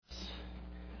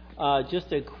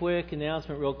Just a quick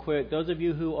announcement real quick. Those of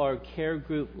you who are care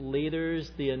group leaders,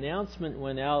 the announcement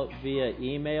went out via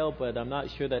email, but I'm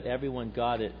not sure that everyone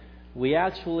got it. We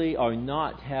actually are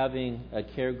not having a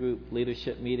care group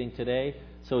leadership meeting today,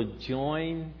 so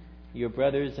join your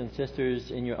brothers and sisters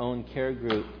in your own care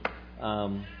group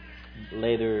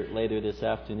later this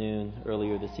afternoon,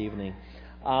 earlier this evening.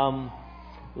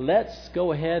 Let's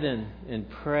go ahead and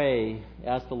pray,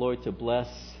 ask the Lord to bless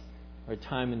our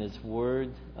time in His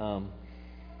Word.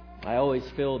 I always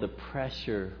feel the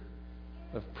pressure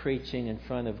of preaching in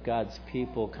front of God's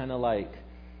people, kind of like,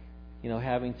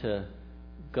 having to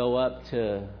go up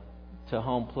to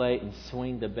home plate and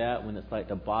swing the bat when it's like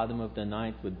the bottom of the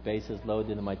ninth with bases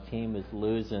loaded and my team is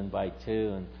losing by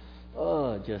 2, and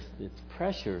it's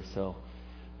pressure. So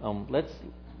let's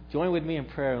join with me in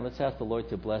prayer and let's ask the Lord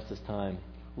to bless this time.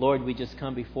 Lord, we just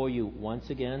come before You once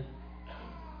again,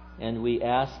 and we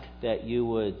ask that You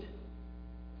would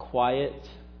quiet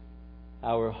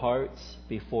our hearts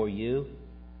before You.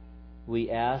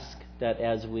 We ask that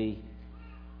as we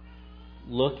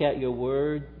look at Your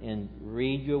Word and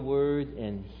read Your Word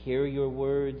and hear Your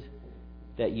Word,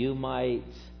 that You might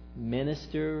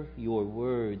minister Your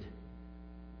Word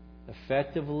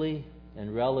effectively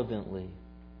and relevantly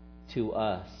to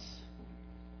us.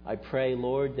 I pray,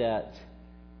 Lord, that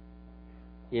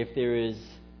if there is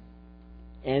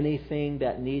anything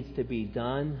that needs to be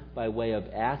done by way of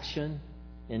action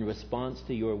in response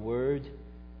to Your Word,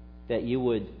 that You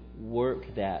would work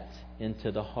that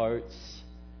into the hearts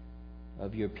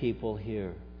of Your people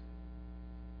here.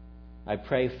 I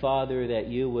pray, Father, that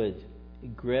You would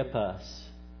grip us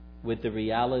with the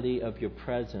reality of Your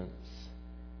presence,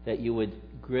 that You would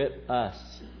grip us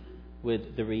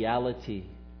with the reality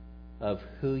of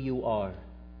who You are,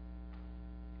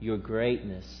 Your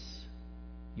greatness,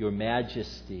 Your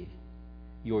majesty,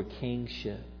 Your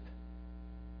kingship.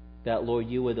 That, Lord,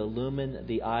 You would illumine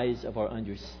the eyes of our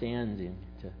understanding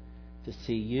to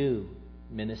see You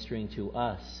ministering to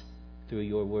us through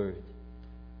Your Word.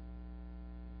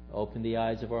 Open the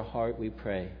eyes of our heart, we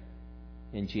pray.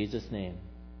 In Jesus' name,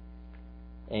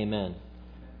 amen.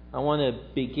 I want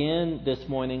to begin this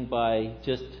morning by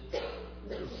just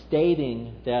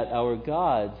stating that our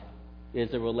God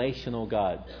is a relational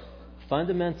God.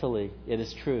 Fundamentally, it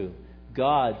is true.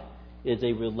 God is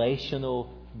a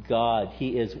relational God. He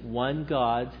is one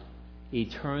God,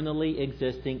 eternally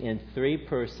existing in 3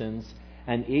 persons,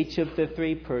 and each of the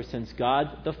 3 persons,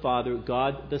 God the Father,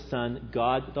 God the Son,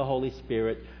 God the Holy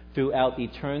Spirit, throughout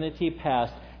eternity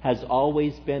past, has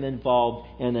always been involved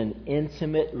in an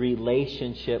intimate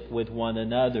relationship with one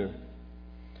another.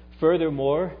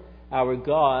 Furthermore, our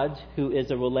God, who is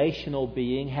a relational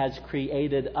being, has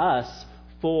created us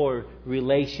for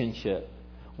relationship.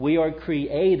 We are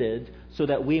created so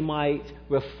that we might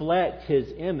reflect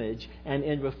His image, and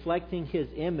in reflecting His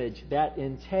image, that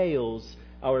entails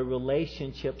our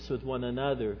relationships with one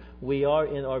another. We are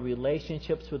in our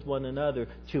relationships with one another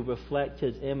to reflect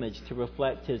His image, to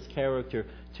reflect His character,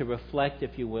 to reflect,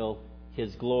 if you will,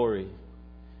 His glory.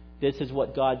 This is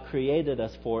what God created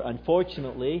us for.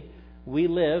 Unfortunately, we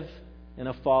live in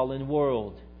a fallen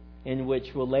world in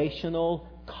which relational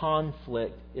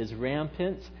conflict is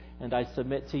rampant, and I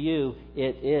submit to you,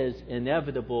 it is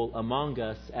inevitable among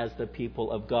us as the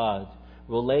people of God.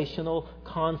 Relational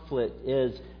conflict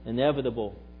is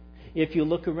inevitable. If you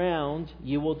look around,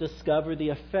 you will discover the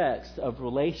effects of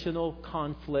relational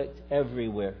conflict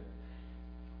everywhere.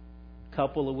 A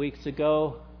couple of weeks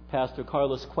ago, Pastor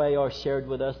Carlos Cuellar shared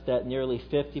with us that nearly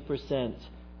 50%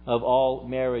 of all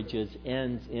marriages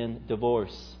ends in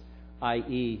divorce,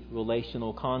 i.e.,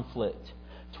 relational conflict.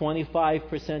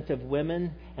 25% of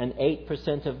women and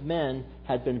 8% of men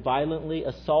had been violently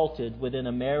assaulted within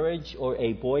a marriage or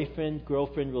a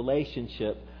boyfriend-girlfriend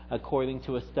relationship, according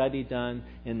to a study done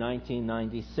in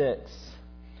 1996.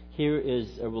 Here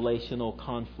is a relational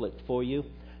conflict for you.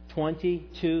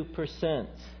 22%.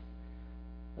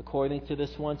 According to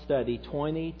this one study,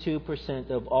 22%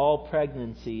 of all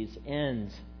pregnancies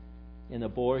end in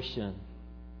abortion.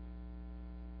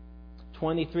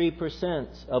 23%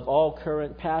 of all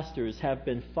current pastors have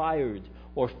been fired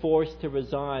or forced to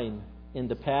resign in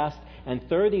the past, and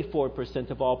 34%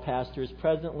 of all pastors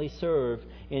presently serve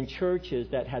in churches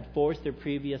that had forced their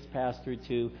previous pastor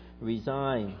to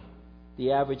resign.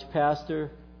 The average pastor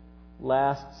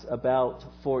lasts about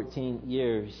 14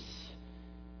 years.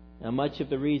 Now, much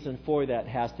of the reason for that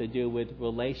has to do with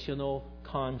relational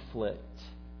conflict.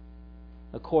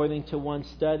 According to one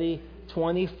study,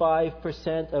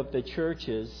 25% of the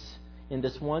churches in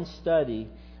this one study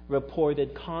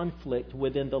reported conflict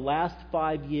within the last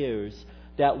 5 years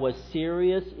that was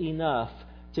serious enough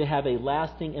to have a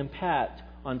lasting impact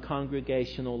on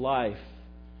congregational life.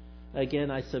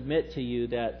 Again, I submit to you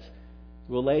that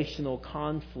relational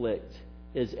conflict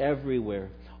is everywhere.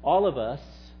 All of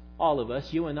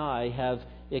us, you and I, have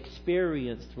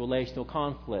experienced relational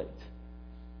conflict.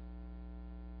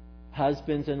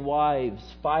 Husbands and wives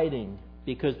fighting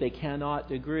because they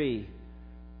cannot agree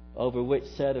over which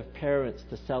set of parents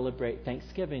to celebrate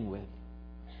Thanksgiving with.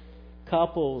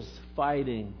 Couples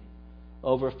fighting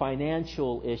over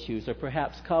financial issues, or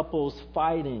perhaps couples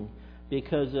fighting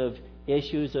because of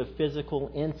issues of physical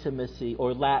intimacy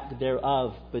or lack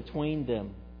thereof between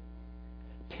them.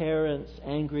 Parents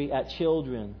angry at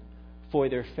children for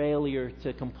their failure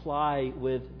to comply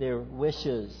with their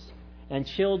wishes, and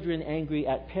children angry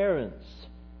at parents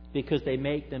because they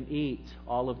make them eat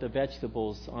all of the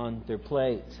vegetables on their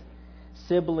plate.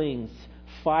 Siblings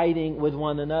fighting with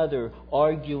one another,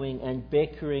 arguing and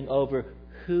bickering over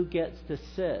who gets to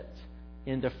sit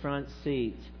in the front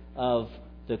seat of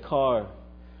the car.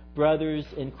 Brothers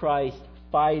in Christ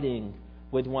fighting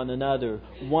with one another.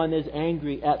 One is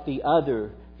angry at the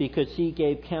other because he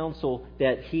gave counsel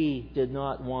that he did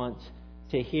not want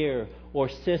to hear. Or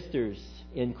sisters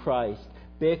in Christ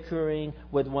bickering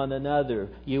with one another.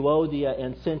 Euodia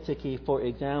and Syntyche, for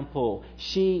example.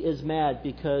 She is mad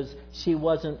because she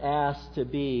wasn't asked to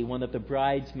be one of the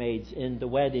bridesmaids in the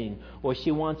wedding. Or she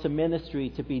wants a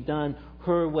ministry to be done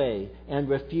her way and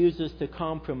refuses to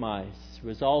compromise,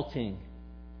 resulting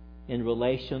in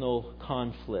relational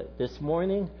conflict. This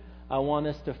morning, I want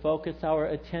us to focus our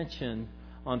attention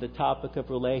on the topic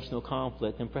of relational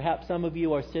conflict. And perhaps some of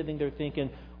you are sitting there thinking,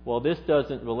 well, this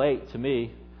doesn't relate to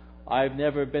me. I've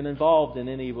never been involved in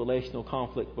any relational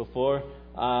conflict before.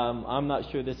 I'm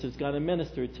not sure this is going to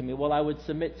minister to me. Well, I would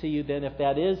submit to you then, if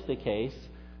that is the case,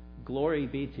 glory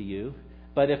be to you.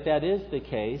 But if that is the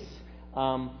case,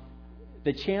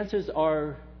 the chances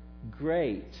are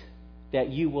great that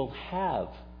you will have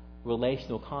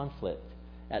relational conflict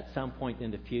at some point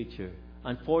in the future.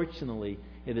 Unfortunately,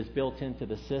 it is built into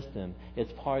the system.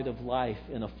 It's part of life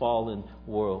in a fallen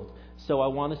world. So I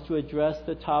want us to address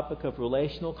the topic of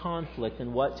relational conflict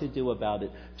and what to do about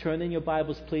it. Turn in your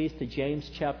Bibles, please, to James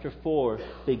chapter 4,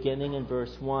 beginning in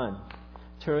verse 1.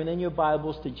 Turn in your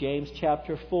Bibles to James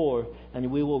chapter 4,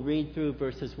 and we will read through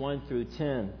verses 1 through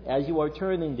 10. As you are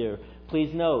turning there,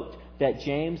 please note that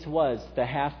James was the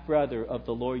half-brother of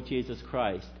the Lord Jesus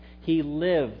Christ. He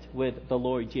lived with the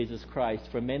Lord Jesus Christ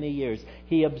for many years.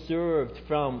 He observed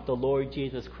from the Lord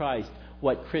Jesus Christ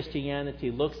what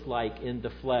Christianity looks like in the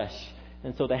flesh.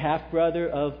 And so the half-brother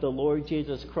of the Lord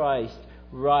Jesus Christ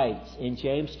writes in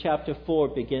James chapter 4,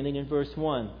 beginning in verse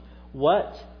 1,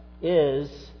 "What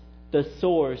is the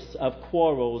source of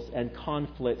quarrels and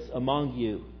conflicts among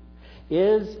you?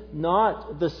 Is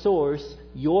not the source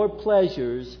your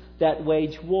pleasures that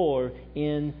wage war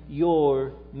in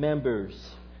your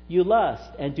members? You lust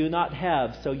and do not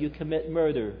have, so you commit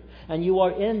murder. And you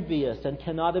are envious and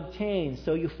cannot obtain,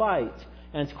 so you fight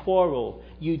and quarrel.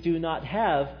 You do not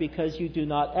have because you do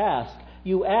not ask.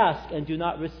 You ask and do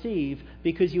not receive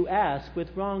because you ask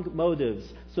with wrong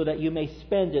motives, so that you may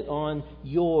spend it on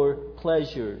your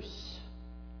pleasures.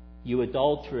 You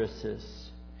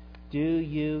adulteresses, do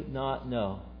you not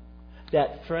know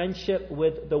that friendship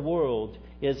with the world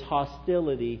is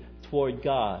hostility toward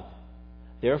God?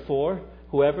 Therefore,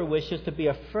 whoever wishes to be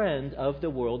a friend of the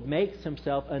world makes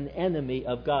himself an enemy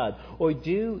of God. Or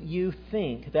do you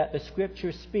think that the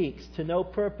Scripture speaks to no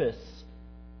purpose?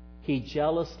 He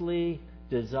jealously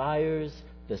desires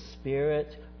the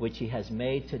Spirit which He has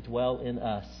made to dwell in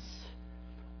us.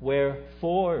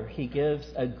 Wherefore He gives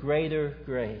a greater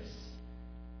grace.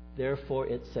 Therefore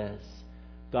it says,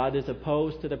 God is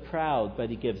opposed to the proud, but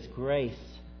He gives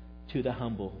grace to the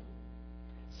humble.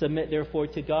 Submit therefore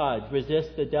to God.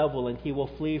 Resist the devil, and he will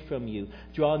flee from you.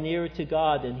 Draw near to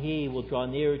God, and He will draw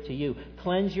nearer to you.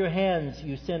 Cleanse your hands,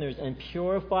 you sinners, and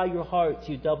purify your hearts,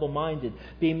 you double-minded.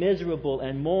 Be miserable,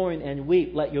 and mourn and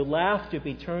weep. Let your laughter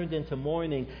be turned into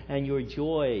mourning, and your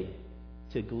joy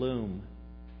to gloom.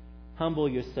 Humble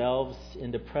yourselves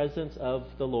in the presence of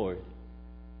the Lord,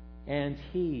 and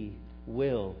He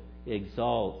will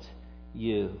exalt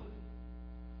you."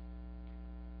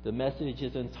 The message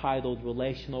is entitled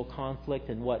Relational Conflict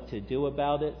and What to Do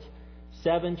About It.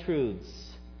 7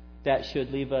 truths that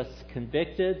should leave us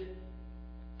convicted,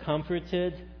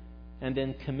 comforted, and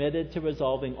then committed to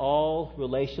resolving all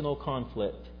relational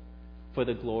conflict for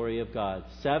the glory of God.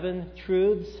 7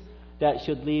 truths that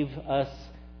should leave us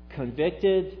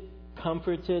convicted,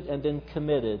 comforted, and then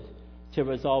committed to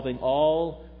resolving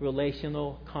all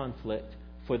relational conflict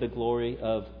for the glory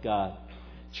of God.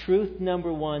 Truth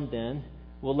number 1, then,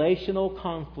 Relational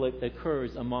conflict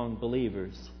occurs among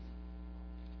believers.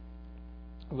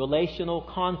 Relational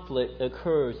conflict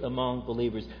occurs among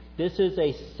believers. This is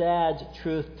a sad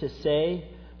truth to say,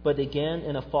 but again,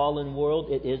 in a fallen world,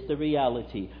 it is the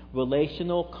reality.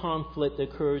 Relational conflict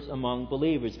occurs among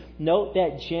believers. Note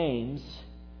that James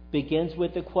begins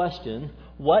with the question,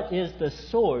 what is the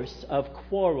source of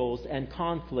quarrels and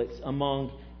conflicts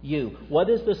among you? What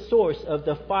is the source of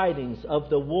the fightings, of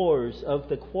the wars, of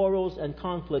the quarrels and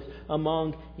conflicts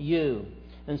among you?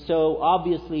 And so,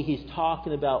 obviously, he's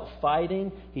talking about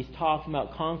fighting, he's talking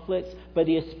about conflicts, but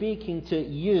he is speaking to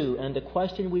you. And the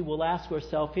question we will ask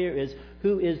ourselves here is,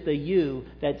 who is the you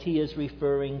that he is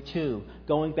referring to?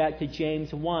 Going back to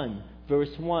James 1,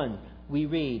 verse 1, we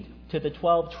read, to the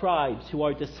 12 tribes who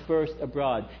are dispersed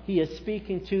abroad. He is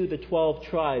speaking to the 12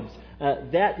 tribes.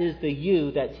 That is the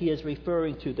you that he is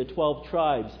referring to, the 12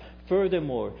 tribes.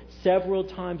 Furthermore, several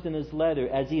times in his letter,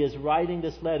 as he is writing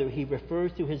this letter, he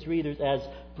refers to his readers as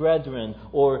brethren,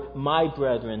 or my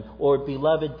brethren, or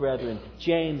beloved brethren.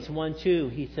 James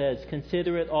 1:2, he says,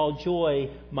 consider it all joy,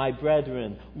 my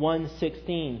brethren.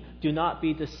 1:16, do not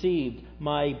be deceived,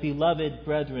 my beloved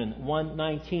brethren.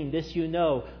 1:19, this you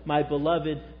know, my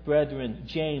beloved brethren.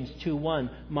 James 2:1,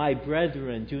 my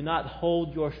brethren, do not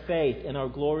hold your faith in our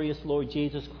glorious Lord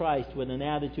Jesus Christ with an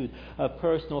attitude of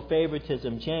personal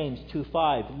favoritism. James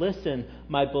 2:5, listen,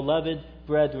 my beloved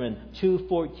brethren.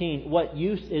 2:14, what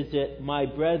use is it, my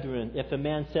brethren, if a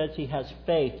man says he has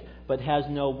faith but has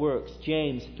no works?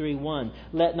 James 3:1,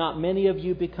 let not many of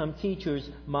you become teachers,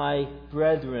 my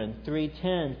brethren.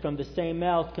 3:10, from the same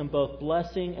mouth come both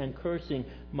blessing and cursing,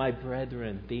 my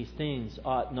brethren. These things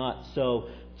ought not so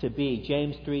to be.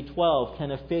 James 3:12, can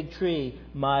a fig tree,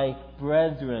 my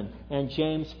brethren? And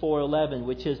James 4:11,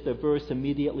 which is the verse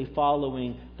immediately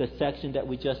following the section that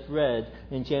we just read.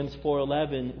 In James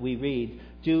 4:11 we read,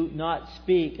 do not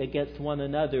speak against one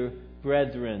another,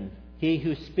 brethren. He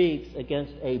who speaks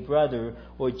against a brother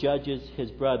or judges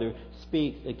his brother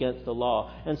speaks against the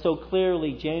law. And so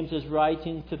clearly James is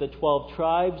writing to the 12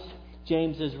 tribes.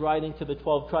 James is writing to the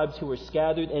 12 tribes who were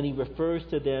scattered, and he refers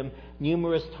to them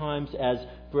numerous times as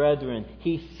brethren.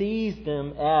 He sees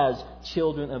them as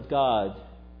children of God.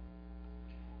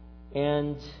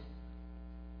 And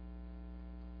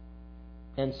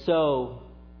so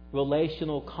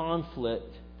relational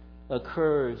conflict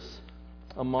occurs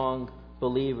among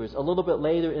believers. A little bit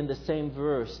later in the same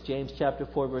verse, James chapter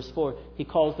 4, verse 4, he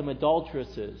calls them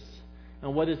adulteresses.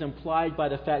 And what is implied by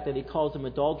the fact that he calls them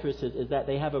adulteresses is that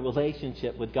they have a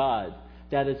relationship with God.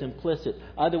 That is implicit.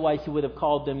 Otherwise, he would have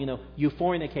called them, you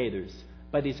fornicators.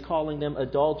 But he's calling them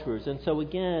adulterers. And so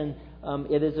again,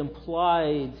 it is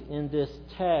implied in this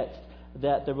text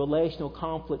that the relational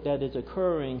conflict that is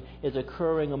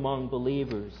occurring among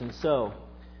believers. And so,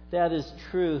 that is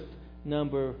truth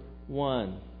number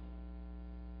one.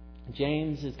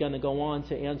 James is going to go on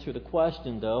to answer the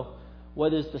question, though,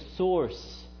 what is the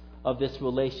source of this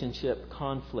relationship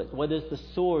conflict? What is the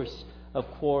source of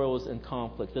quarrels and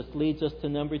conflict? This leads us to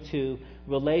number two.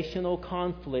 Relational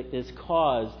conflict is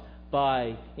caused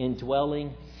by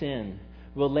indwelling sin.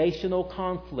 Relational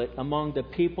conflict among the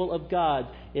people of God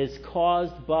is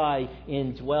caused by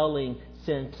indwelling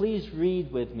sin. Please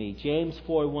read with me James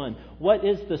 4:1. What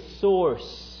is the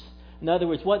source? In other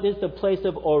words, what is the place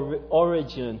of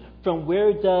origin? From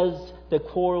where does the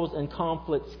quarrels and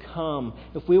conflicts come?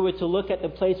 If we were to look at the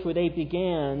place where they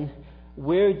began,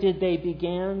 where did they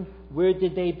begin? Where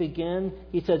did they begin?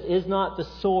 He says, is not the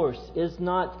source, is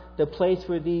not the place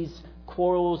where these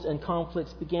quarrels and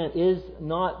conflicts began, is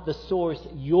not the source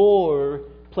your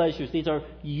pleasures? These are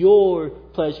your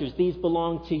pleasures. These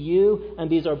belong to you, and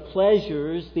these are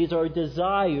pleasures, these are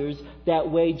desires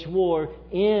that wage war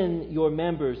in your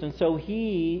members. And so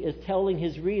he is telling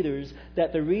his readers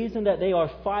that the reason that they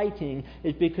are fighting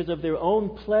is because of their own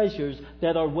pleasures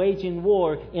that are waging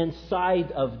war inside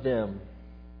of them.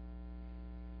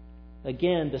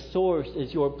 Again, the source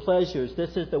is your pleasures.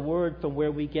 This is the word from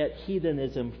where we get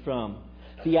hedonism from.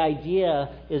 The idea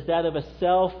is that of a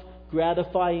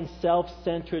self-gratifying,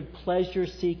 self-centered,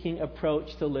 pleasure-seeking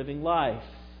approach to living life.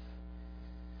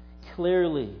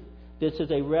 Clearly, this is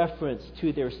a reference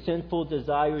to their sinful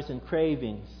desires and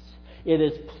cravings. It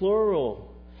is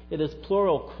plural. It is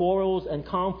plural, quarrels and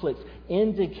conflicts,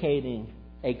 indicating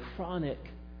a chronic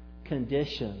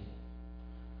condition.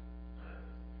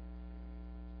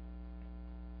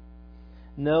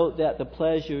 Note that the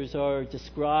pleasures are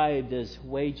described as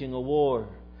waging a war.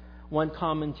 One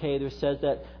commentator says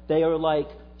that they are like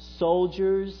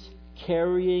soldiers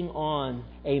carrying on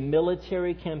a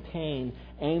military campaign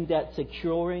aimed at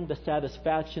securing the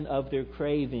satisfaction of their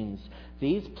cravings.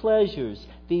 These pleasures,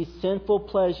 these sinful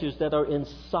pleasures that are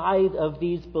inside of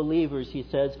these believers, he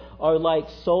says, are like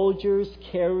soldiers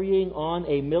carrying on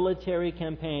a military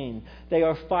campaign. They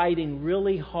are fighting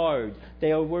really hard.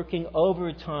 They are working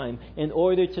overtime in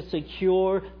order to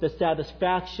secure the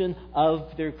satisfaction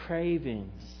of their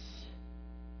cravings.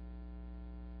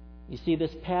 You see,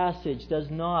 this passage does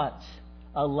not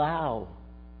allow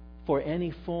for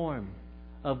any form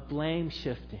of blame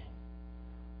shifting.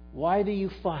 Why do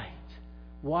you fight?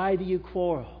 Why do you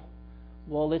quarrel?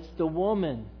 Well, it's the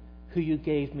woman who you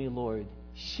gave me, Lord.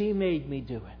 She made me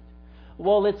do it.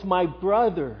 Well, it's my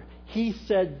brother. He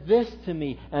said this to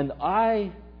me, and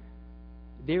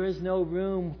there is no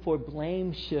room for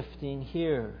blame shifting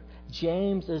here.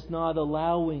 James is not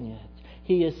allowing it.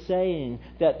 He is saying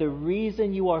that the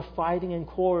reason you are fighting and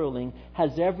quarreling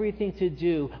has everything to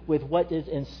do with what is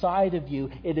inside of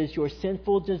you. It is your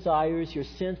sinful desires, your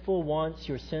sinful wants,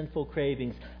 your sinful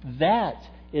cravings. That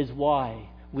is why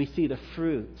we see the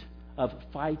fruit of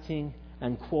fighting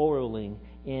and quarreling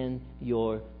in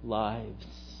your lives.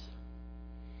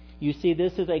 You see,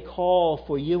 this is a call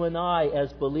for you and I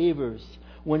as believers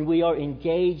when we are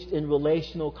engaged in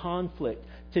relational conflict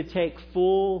to take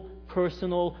full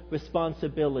personal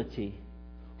responsibility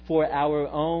for our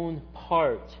own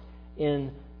part in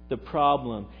the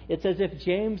problem. It's as if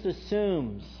James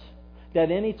assumes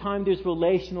that any time there's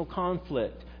relational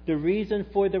conflict, the reason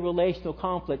for the relational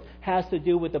conflict has to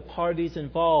do with the parties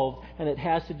involved, and it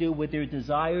has to do with their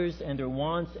desires and their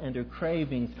wants and their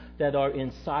cravings that are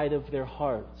inside of their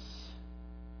hearts.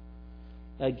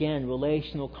 Again,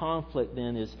 relational conflict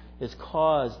then is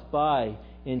caused by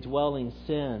indwelling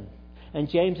sin. And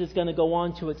James is going to go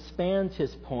on to expand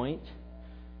his point.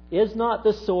 Is not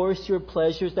the source your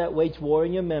pleasures that wage war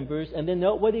in your members? And then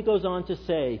note what he goes on to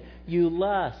say. You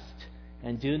lust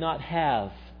and do not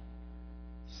have,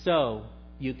 so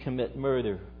you commit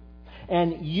murder.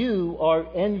 And you are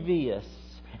envious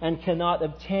and cannot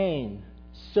obtain,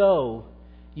 so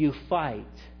you fight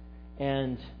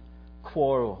and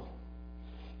quarrel.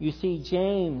 You see,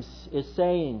 James is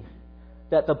saying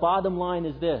that the bottom line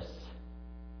is this.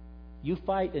 You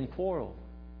fight and quarrel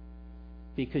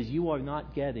because you are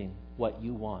not getting what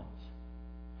you want.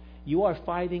 You are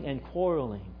fighting and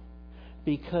quarreling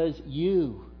because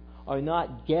you are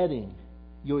not getting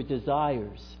your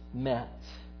desires met.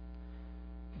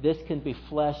 This can be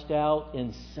fleshed out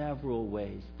in several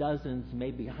ways, dozens,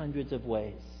 maybe hundreds of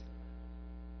ways.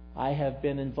 I have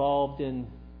been involved in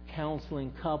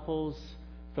counseling couples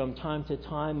from time to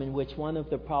time in which one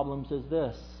of the problems is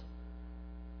this.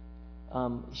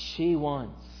 She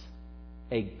wants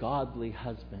a godly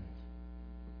husband.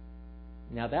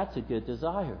 Now that's a good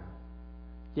desire.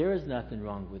 There is nothing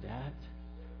wrong with that.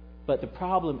 But the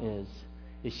problem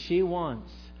is she wants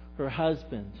her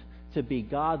husband to be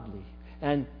godly.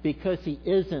 And because he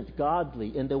isn't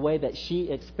godly in the way that she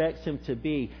expects him to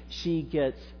be, she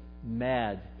gets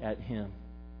mad at him.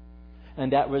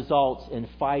 And that results in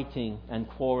fighting and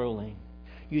quarreling.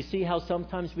 You see how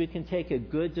sometimes we can take a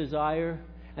good desire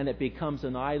and it becomes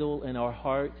an idol in our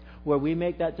heart, where we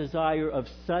make that desire of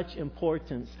such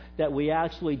importance that we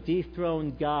actually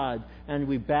dethrone God and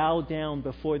we bow down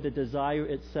before the desire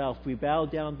itself. We bow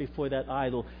down before that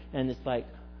idol, and it's like,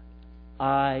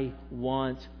 I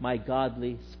want my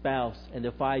godly spouse, and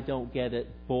if I don't get it,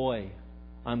 boy,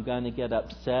 I'm going to get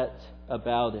upset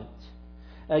about it.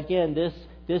 Again,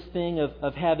 this thing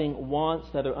of having wants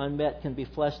that are unmet can be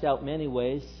fleshed out many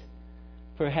ways.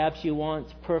 Perhaps you want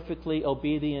perfectly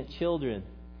obedient children.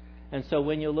 And so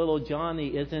when your little Johnny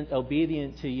isn't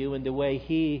obedient to you in the way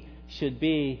he should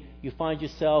be, you find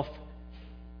yourself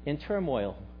in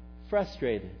turmoil,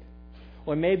 frustrated.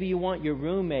 Or maybe you want your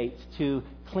roommate to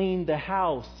clean the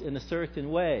house in a certain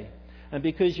way. And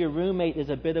because your roommate is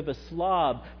a bit of a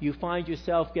slob, you find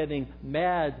yourself getting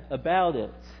mad about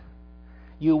it.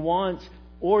 You want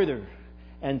order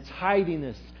and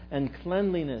tidiness and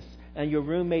cleanliness, and your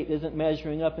roommate isn't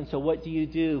measuring up. And so what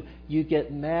do? You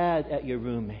get mad at your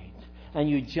roommate. And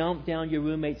you jump down your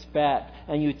roommate's back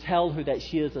and you tell her that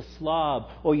she is a slob,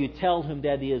 or you tell him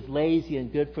that he is lazy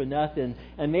and good for nothing.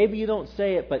 And maybe you don't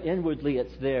say it, but inwardly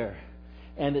it's there.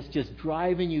 And it's just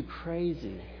driving you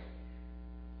crazy.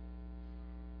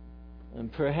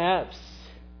 And perhaps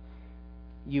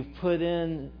you've put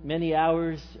in many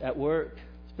hours at work.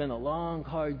 It's been a long,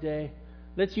 hard day.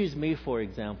 Let's use me, for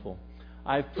example.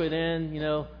 I've put in,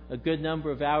 a good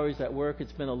number of hours at work.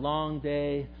 It's been a long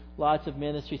day. Lots of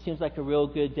ministry. Seems like a real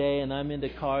good day, and I'm in the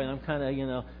car and I'm kind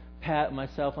of, patting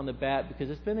myself on the back because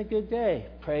it's been a good day.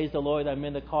 Praise the Lord. I'm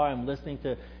in the car. I'm listening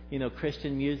to,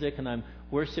 Christian music, and I'm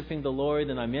worshiping the Lord,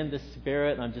 and I'm in the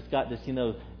Spirit, and I've just got this,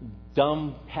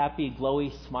 dumb, happy,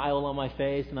 glowy smile on my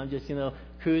face, and I'm just,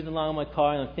 cruising along in my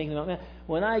car, and I'm thinking about, man,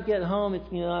 when I get home, it's,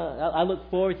 I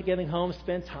look forward to getting home,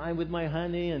 spend time with my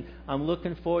honey, and I'm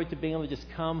looking forward to being able to just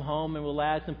come home and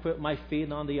relax and put my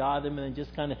feet on the ottoman and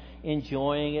just kind of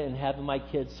enjoying it and having my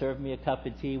kids serve me a cup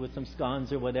of tea with some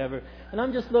scones or whatever. And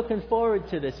I'm just looking forward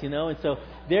to this, And so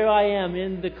there I am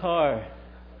in the car,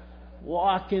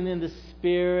 walking in the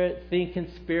Spirit, thinking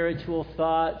spiritual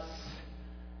thoughts.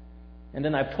 And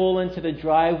then I pull into the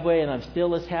driveway, and I'm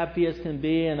still as happy as can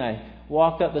be, and I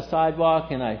walk up the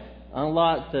sidewalk, and I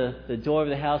unlock the door of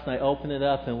the house, and I open it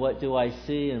up, and what do I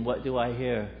see and what do I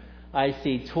hear? I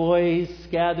see toys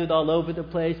scattered all over the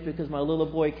place because my little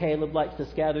boy Caleb likes to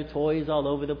scatter toys all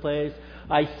over the place.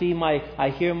 I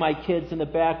hear my kids in the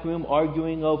back room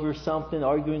arguing over something,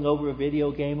 arguing over a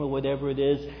video game or whatever it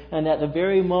is. And at the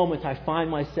very moment I find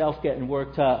myself getting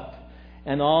worked up.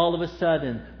 And all of a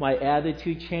sudden my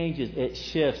attitude changes, it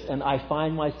shifts, and I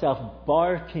find myself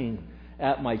barking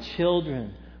at my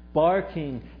children,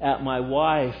 barking at my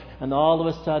wife, and all of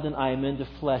a sudden I am in the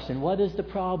flesh. And what is the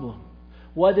problem?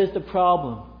 What is the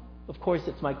problem? Of course,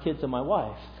 it's my kids and my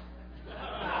wife.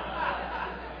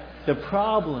 The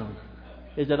problem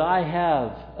is that I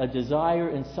have a desire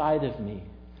inside of me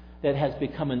that has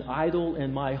become an idol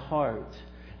in my heart.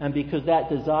 And because that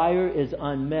desire is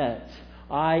unmet,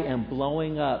 I am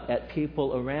blowing up at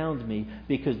people around me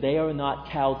because they are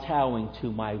not kowtowing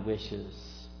to my wishes.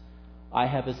 I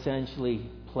have essentially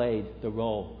played the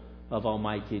role of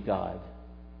Almighty God.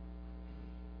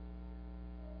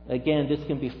 Again, this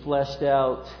can be fleshed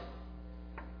out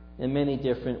in many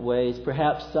different ways.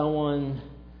 Perhaps someone,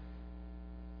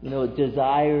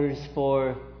 desires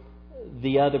for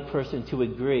the other person to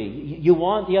agree. You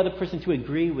want the other person to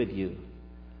agree with you,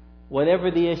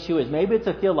 whatever the issue is. Maybe it's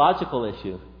a theological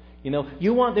issue.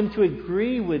 You want them to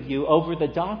agree with you over the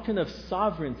doctrine of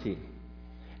sovereignty.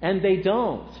 And they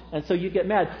don't. And so you get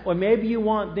mad. Or maybe you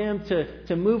want them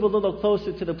to move a little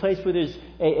closer to the place where there's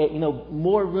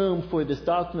more room for this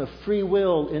doctrine of free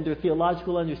will in their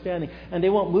theological understanding. And they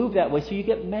won't move that way. So you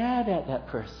get mad at that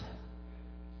person.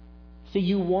 So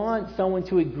you want someone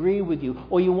to agree with you.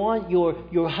 Or you want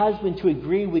your husband to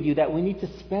agree with you that we need to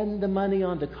spend the money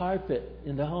on the carpet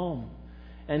in the home.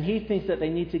 And he thinks that they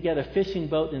need to get a fishing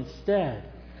boat instead.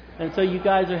 And so you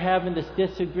guys are having this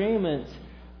disagreement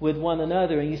with one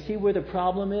another. And you see where the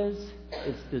problem is?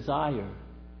 It's desire.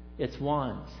 It's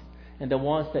wants. And the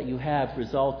wants that you have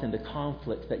result in the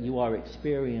conflicts that you are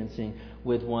experiencing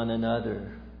with one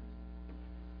another.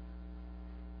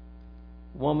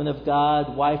 Woman of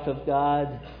God, wife of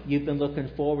God, you've been looking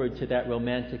forward to that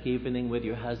romantic evening with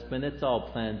your husband. It's all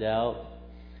planned out.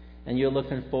 And you're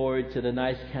looking forward to the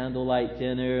nice candlelight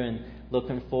dinner and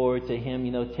looking forward to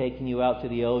him, taking you out to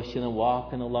the ocean and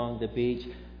walking along the beach.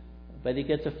 But he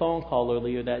gets a phone call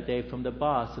earlier that day from the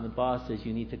boss, and the boss says,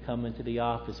 you need to come into the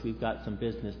office. We've got some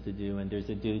business to do, and there's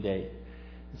a due date.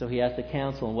 And so he has to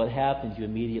cancel, and what happens? You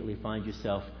immediately find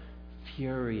yourself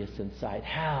furious inside.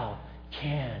 How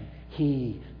can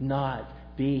he not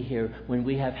be here when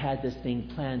we have had this thing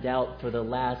planned out for the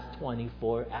last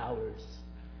 24 hours?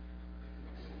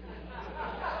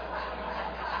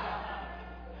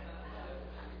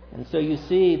 And so you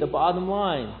see, the bottom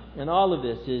line in all of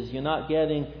this is you're not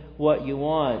getting what you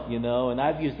want, and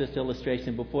I've used this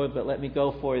illustration before, but let me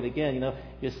go for it again.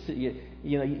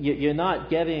 You're not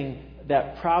getting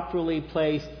that properly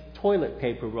placed toilet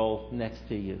paper roll next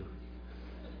to you.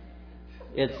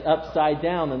 It's upside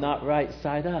down and not right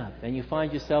side up, and you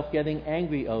find yourself getting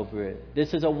angry over it.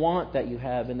 This is a want that you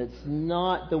have, and it's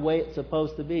not the way it's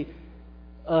supposed to be.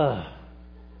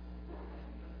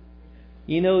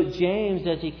 James,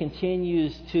 as he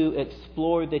continues to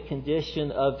explore the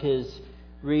condition of his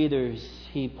readers,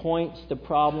 he points the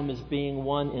problem as being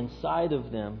one inside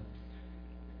of them.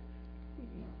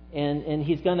 And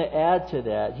he's going to add to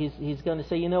that. He's going to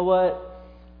say, you know what?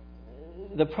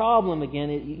 The problem,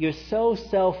 again, you're so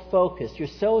self-focused. You're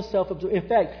so self-absorbed. In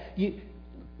fact,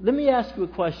 let me ask you a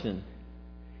question.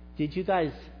 Did you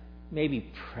guys maybe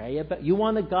pray about? You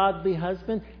want a godly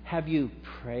husband? Have you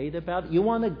prayed about it? You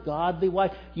want a godly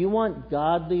wife? You want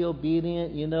godly,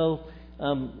 obedient,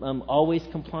 always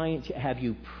compliant? Have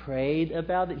you prayed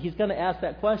about it? He's going to ask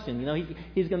that question.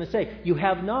 He's going to say, you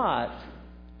have not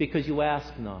because you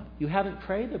ask not. You haven't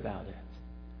prayed about it.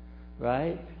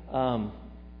 Right?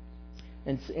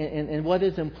 And what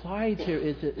is implied here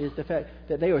is the fact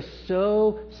that they are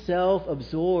so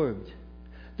self-absorbed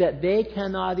that they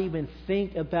cannot even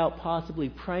think about possibly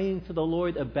praying to the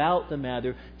Lord about the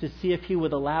matter to see if He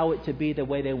would allow it to be the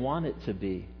way they want it to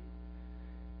be.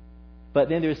 But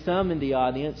then there's some in the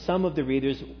audience, some of the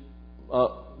readers,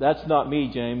 that's not me,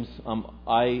 James.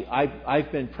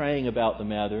 I've been praying about the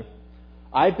matter.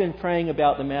 I've been praying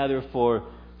about the matter for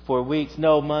weeks,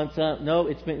 no, months, no,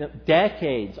 it's been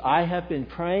decades. I have been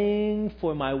praying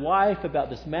for my wife about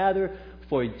this matter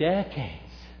for decades.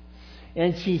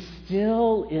 And she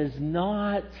still is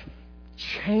not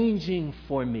changing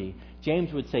for me.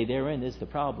 James would say, therein is the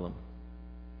problem.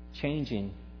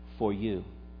 Changing for you.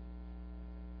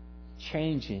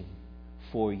 Changing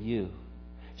for you.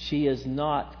 She is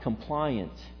not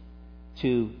compliant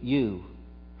to you,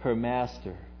 her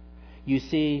master. You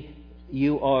see,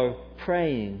 you are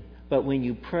praying, but when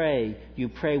you pray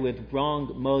with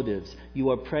wrong motives.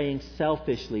 You are praying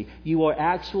selfishly. You are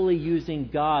actually using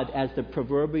God as the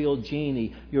proverbial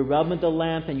genie. You're rubbing the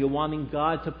lamp and you're wanting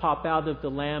God to pop out of the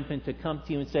lamp and to come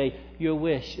to you and say, your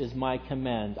wish is my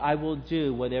command. I will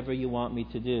do whatever you want me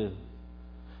to do.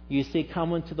 You see,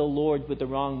 coming to the Lord with the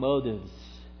wrong motives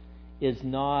is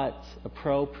not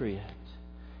appropriate.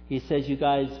 He says, you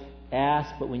guys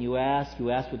ask, but when you ask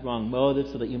with wrong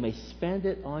motives so that you may spend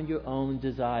it on your own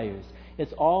desires.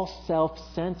 It's all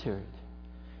self-centered.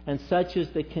 And such is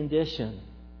the condition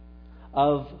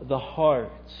of the heart,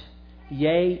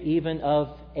 yea, even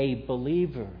of a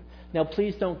believer. Now,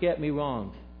 please don't get me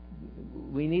wrong.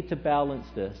 We need to balance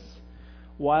this.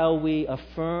 While we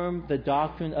affirm the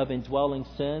doctrine of indwelling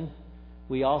sin,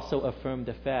 we also affirm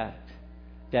the fact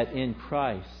that in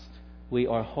Christ we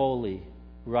are holy,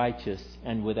 righteous,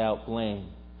 and without blame.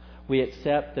 We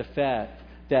accept the fact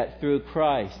that through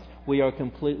Christ we are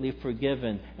completely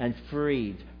forgiven and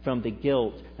freed from the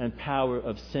guilt and power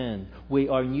of sin. We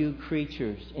are new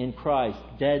creatures in Christ,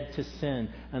 dead to sin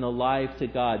and alive to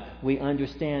God. We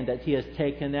understand that He has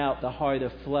taken out the heart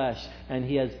of flesh and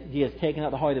He has taken out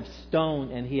the heart of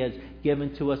stone and He has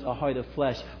given to us a heart of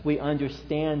flesh. We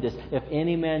understand this. If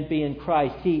any man be in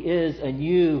Christ, he is a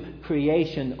new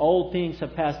creation. Old things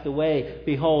have passed away.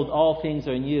 Behold, all things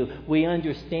are new. We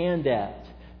understand that.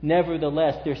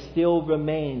 Nevertheless, there still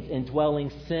remains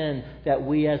indwelling sin that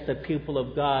we as the people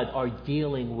of God are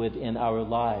dealing with in our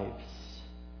lives.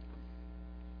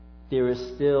 There is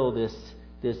still this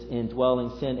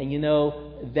indwelling sin. And you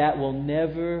know, that will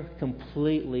never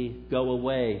completely go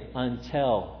away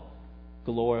until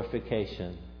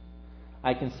glorification.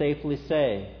 I can safely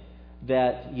say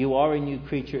that you are a new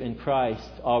creature in Christ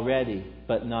already,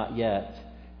 but not yet.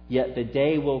 Yet the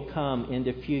day will come in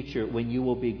the future when you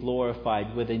will be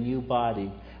glorified with a new body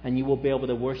and you will be able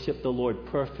to worship the Lord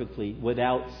perfectly,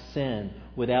 without sin,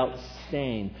 without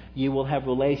stain. You will have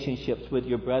relationships with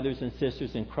your brothers and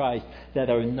sisters in Christ that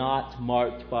are not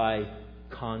marked by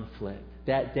conflict.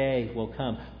 That day will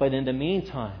come. But in the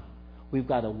meantime, we've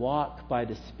got to walk by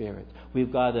the Spirit.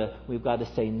 We've got to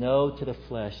say no to the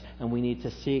flesh, and we need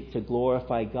to seek to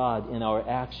glorify God in our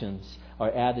actions,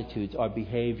 our attitudes, our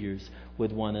behaviors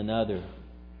with one another.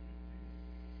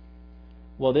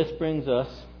 Well, this brings us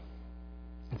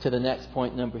to the next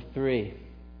point, number 3.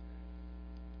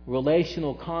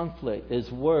 Relational conflict is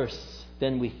worse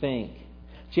than we think.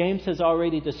 James has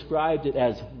already described it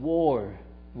as war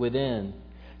within.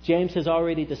 James has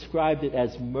already described it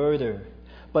as murder.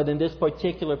 But in this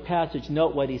particular passage,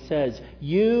 note what he says.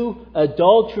 You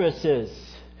adulteresses.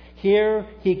 Here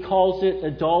he calls it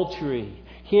adultery.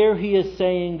 Here he is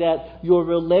saying that your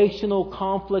relational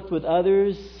conflict with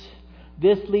others,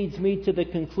 this leads me to the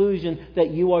conclusion that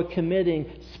you are committing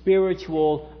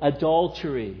spiritual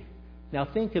adultery. Now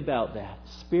think about that.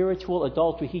 Spiritual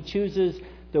adultery. He chooses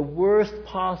the worst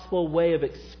possible way of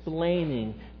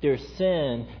explaining their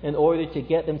sin in order to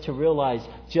get them to realize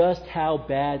just how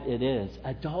bad it is.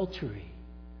 Adultery.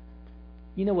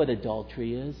 You know what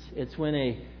adultery is? It's when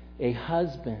a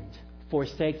husband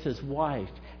forsakes his wife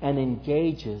and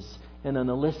engages in an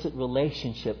illicit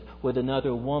relationship with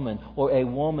another woman, or a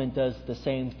woman does the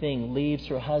same thing, leaves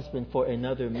her husband for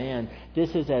another man.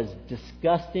 This is as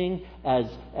disgusting, as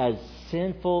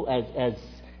sinful,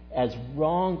 as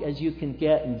wrong as you can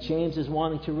get. And James is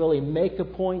wanting to really make a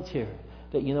point here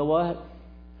that, you know what?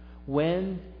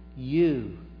 When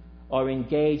you are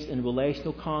engaged in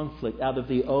relational conflict out of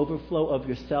the overflow of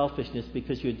your selfishness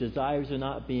because your desires are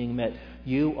not being met,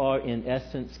 you are in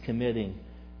essence committing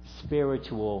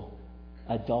spiritual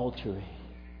adultery.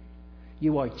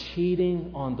 You are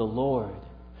cheating on the Lord.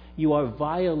 You are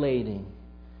violating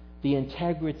the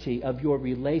integrity of your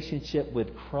relationship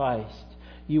with Christ.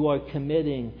 You are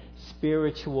committing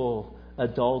spiritual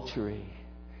adultery.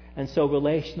 And so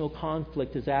relational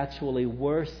conflict is actually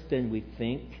worse than we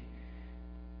think.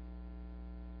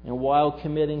 And while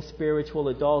committing spiritual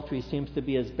adultery seems to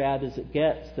be as bad as it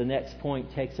gets, the next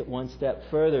point takes it one step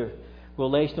further.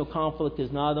 Relational conflict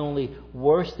is not only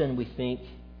worse than we think,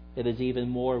 it is even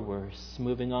more worse.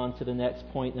 Moving on to the next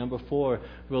point, number 4.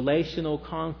 Relational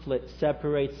conflict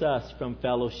separates us from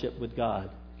fellowship with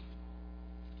God.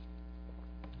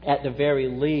 At the very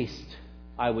least,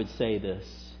 I would say this.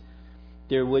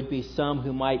 There would be some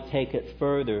who might take it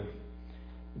further.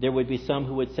 There would be some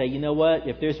who would say, you know what,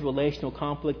 if there's relational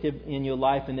conflict in your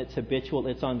life and it's habitual,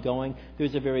 it's ongoing,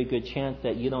 there's a very good chance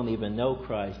that you don't even know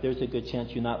Christ. There's a good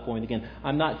chance you're not born again.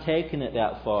 I'm not taking it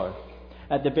that far.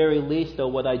 At the very least, though,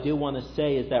 what I do want to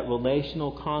say is that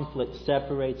relational conflict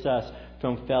separates us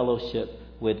from fellowship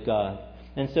with God.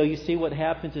 And so you see what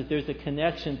happens is there's a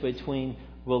connection between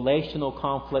relational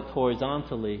conflict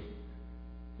horizontally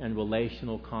and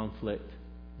relational conflict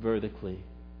vertically.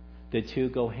 The two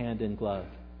go hand in glove.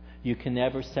 You can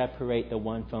never separate the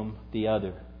one from the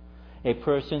other. A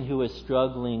person who is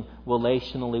struggling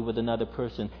relationally with another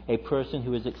person, a person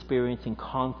who is experiencing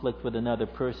conflict with another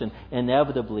person,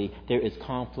 inevitably there is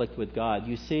conflict with God.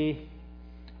 You see,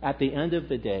 at the end of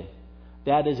the day,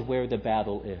 that is where the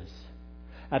battle is.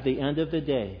 At the end of the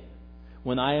day,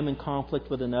 when I am in conflict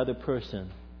with another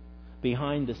person,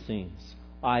 behind the scenes,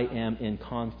 I am in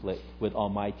conflict with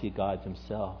Almighty God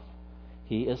Himself.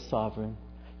 He is sovereign.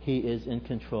 He is in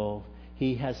control.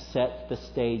 He has set the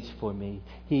stage for me.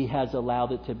 He has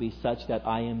allowed it to be such that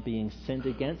I am being sinned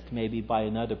against maybe by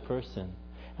another person.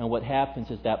 And what happens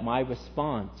is that my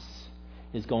response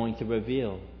is going to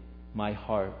reveal my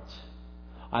heart.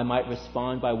 I might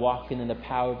respond by walking in the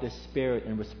power of the Spirit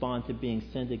and respond to being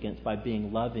sinned against by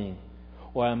being loving.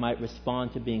 Or I might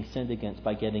respond to being sinned against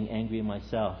by getting angry at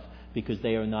myself because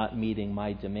they are not meeting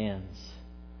my demands.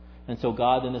 And so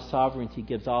God in His sovereignty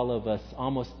gives all of us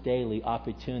almost daily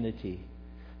opportunity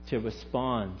to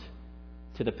respond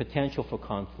to the potential for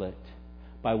conflict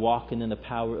by walking in the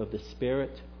power of the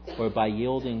Spirit or by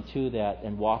yielding to that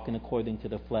and walking according to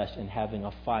the flesh and having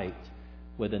a fight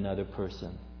with another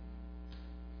person.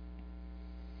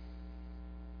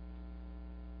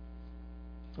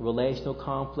 Relational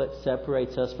conflict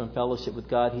separates us from fellowship with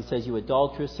God. He says, you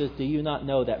adulteresses, do you not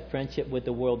know that friendship with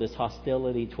the world is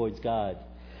hostility towards God?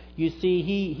 You see,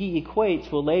 he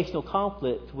equates relational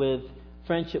conflict with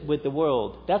friendship with the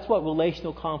world. That's what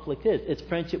relational conflict is. It's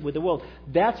friendship with the world.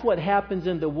 That's what happens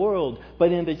in the world.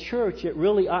 But in the church, it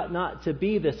really ought not to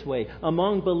be this way.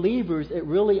 Among believers, it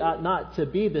really ought not to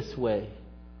be this way.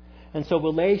 And so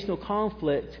relational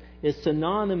conflict is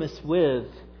synonymous with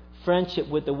friendship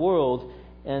with the world.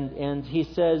 And he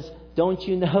says, don't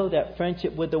you know that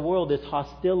friendship with the world is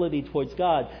hostility towards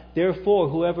God? Therefore,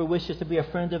 whoever wishes to be a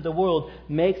friend of the world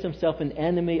makes himself an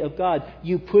enemy of God.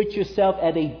 You put yourself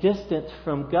at a distance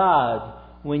from God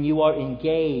when you are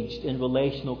engaged in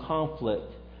relational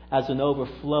conflict as an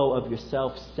overflow of your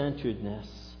self-centeredness,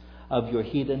 of your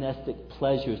hedonistic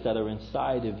pleasures that are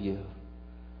inside of you.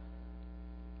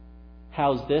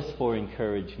 How's this for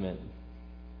encouragement?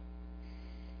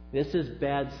 This is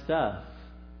bad stuff.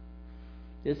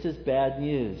 This is bad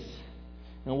news.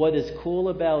 And what is cool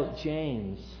about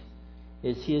James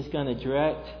is he is going to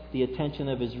direct the attention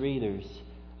of his readers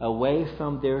away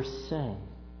from their sin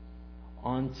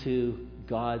onto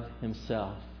God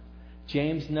Himself.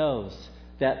 James knows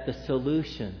that the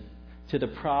solution to the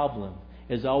problem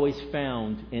is always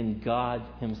found in God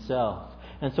Himself.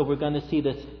 And so we're going to see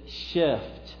this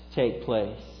shift take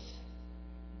place.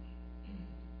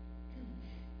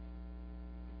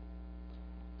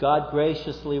 God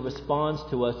graciously responds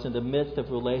to us in the midst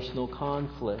of relational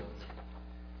conflict.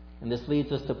 And this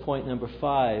leads us to point number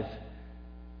 5.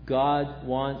 God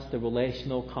wants the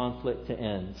relational conflict to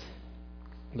end.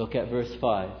 Look at verse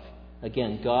 5.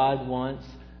 Again, God wants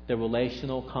the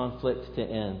relational conflict to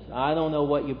end. I don't know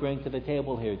what you bring to the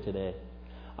table here today.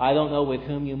 I don't know with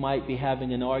whom you might be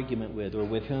having an argument with or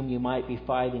with whom you might be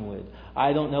fighting with.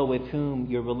 I don't know with whom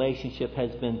your relationship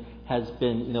has been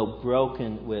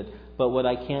broken with. But what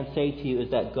I can say to you is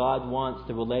that God wants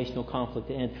the relational conflict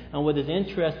to end. And what is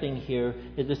interesting here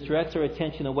is this directs our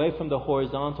attention away from the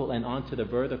horizontal and onto the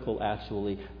vertical,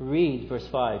 actually. Read verse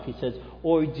 5. He says,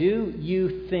 or do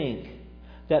you think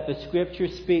that the Scripture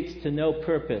speaks to no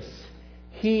purpose?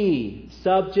 He,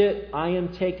 subject, I am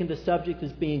taking the subject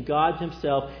as being God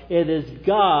Himself. It is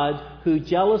God who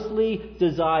jealously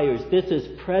desires. This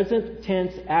is present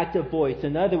tense active voice.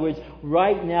 In other words,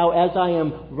 right now as I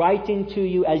am writing to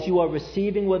you, as you are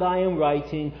receiving what I am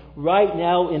writing, right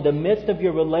now in the midst of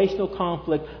your relational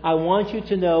conflict, I want you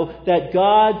to know that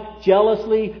God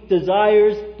jealously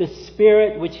desires the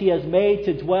Spirit which He has made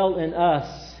to dwell in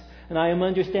us. And I am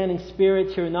understanding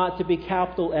spirit here not to be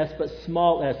capital S but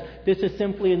small s. This is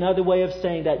simply another way of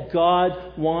saying that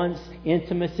God wants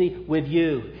intimacy with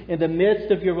you. In the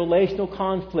midst of your relational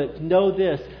conflict, know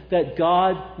this, that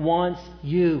God wants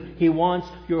you. He wants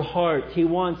your heart. He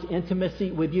wants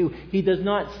intimacy with you. He does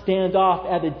not stand off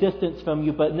at a distance from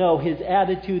you, but no, His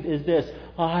attitude is this: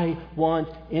 I want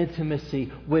intimacy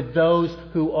with those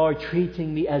who are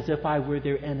treating me as if I were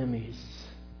their enemies.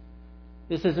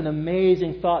 This is an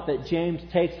amazing thought that James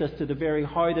takes us to the very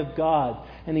heart of God,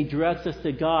 and he directs us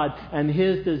to God and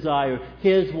His desire,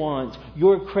 His wants.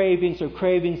 Your cravings are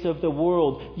cravings of the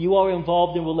world. You are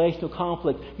involved in relational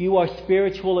conflict. You are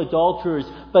spiritual adulterers,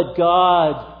 but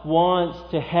God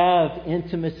wants to have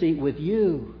intimacy with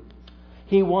you.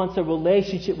 He wants a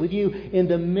relationship with you in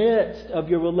the midst of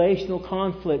your relational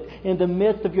conflict, in the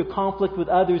midst of your conflict with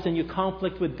others and your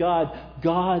conflict with God.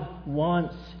 God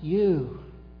wants you.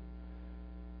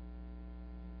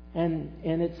 And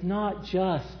it's not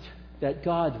just that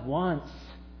God wants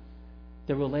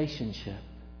the relationship.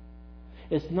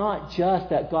 It's not just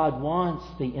that God wants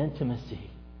the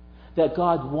intimacy, that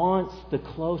God wants the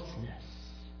closeness.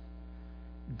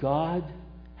 God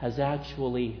has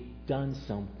actually done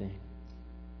something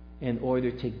in order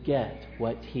to get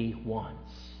what He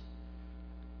wants.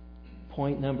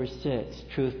 Point number 6,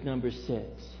 truth number 6.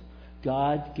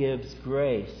 God gives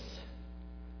grace.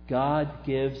 God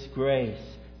gives grace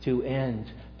to end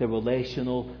the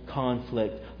relational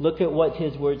conflict. Look at what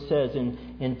His Word says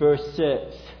in verse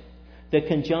 6. The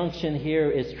conjunction here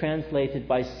is translated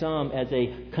by some as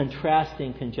a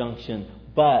contrasting conjunction,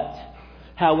 but.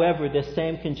 However, this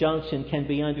same conjunction can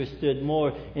be understood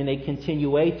more in a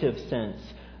continuative sense.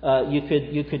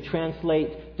 You could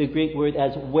translate the Greek word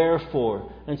as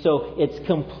wherefore. And so it's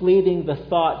completing the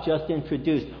thought just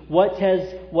introduced. What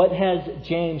has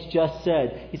James just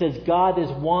said? He says, God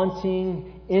is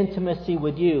wanting intimacy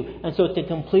with you. And so to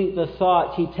complete the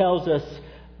thought, he tells us,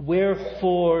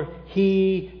 wherefore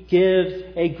He gives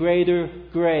a greater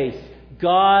grace.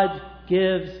 God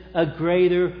gives a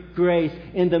greater grace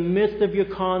in the midst of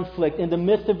your conflict, in the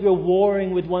midst of your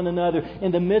warring with one another,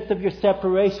 in the midst of your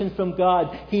separation from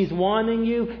God. He's wanting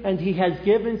you, and He has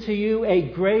given to you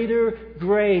a greater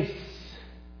grace.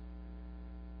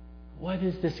 What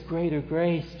is this greater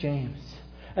grace, James?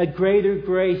 A greater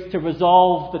grace to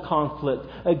resolve the conflict.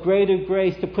 A greater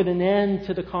grace to put an end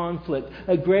to the conflict.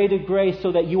 A greater grace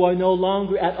so that you are no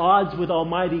longer at odds with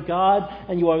Almighty God,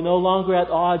 and you are no longer at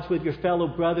odds with your fellow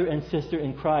brother and sister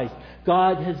in Christ.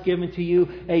 God has given to you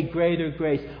a greater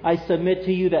grace. I submit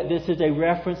to you that this is a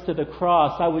reference to the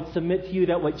cross. I would submit to you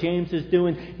that what James is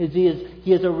doing is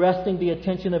he is arresting the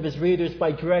attention of his readers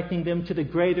by directing them to the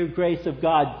greater grace of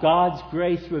God. God's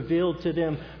grace revealed to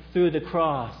them through the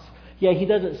cross. Yeah, he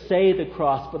doesn't say the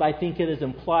cross, but I think it is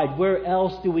implied. Where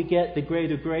else do we get the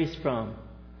greater grace from?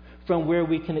 From where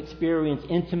we can experience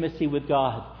intimacy with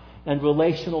God and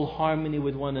relational harmony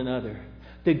with one another.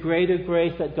 The greater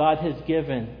grace that God has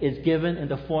given is given in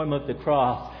the form of the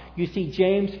cross. You see,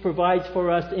 James provides for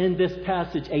us in this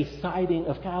passage a sighting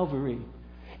of Calvary.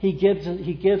 He gives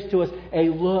to us a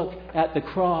look at the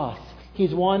cross.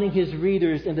 He's wanting his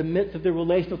readers in the midst of the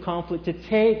relational conflict to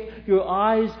take your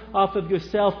eyes off of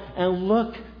yourself and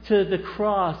look to the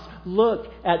cross. Look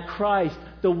at Christ,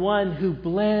 the one who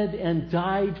bled and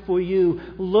died for you.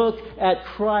 Look at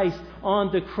Christ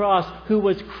on the cross who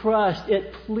was crushed.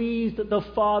 It pleased the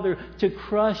Father to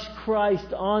crush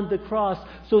Christ on the cross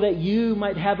so that you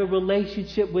might have a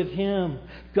relationship with Him.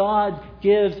 God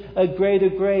gives a greater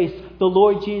grace. The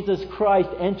Lord Jesus Christ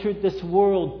entered this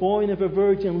world, born of a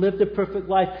virgin, lived a perfect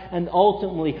life, and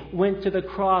ultimately went to the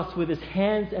cross with His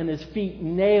hands and His feet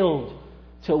nailed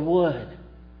to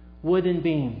wooden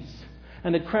beams,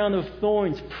 and a crown of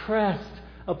thorns pressed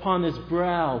upon His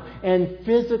brow, and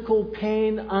physical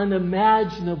pain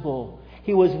unimaginable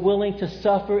He was willing to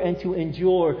suffer and to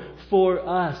endure for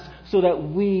us so that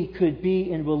we could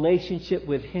be in relationship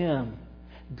with Him.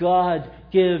 God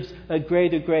gives a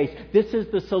greater grace. This is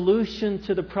the solution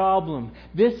to the problem.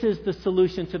 This is the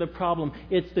solution to the problem.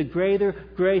 It's the greater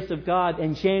grace of God.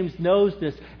 And James knows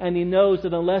this, and he knows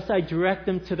that unless I direct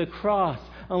them to the cross,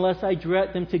 unless I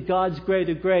direct them to God's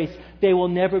greater grace, they will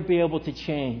never be able to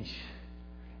change.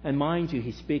 And mind you,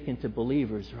 he's speaking to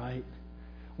believers, right?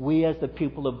 We as the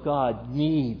people of God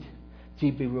need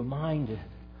to be reminded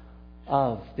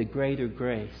of the greater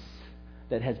grace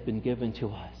that has been given to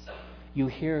us. You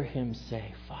hear him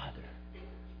say, Father,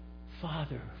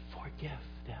 Father, forgive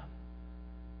them,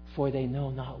 for they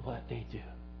know not what they do.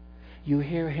 You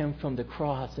hear him from the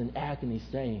cross in agony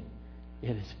saying,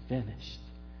 it is finished.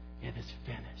 It is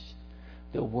finished.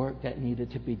 The work that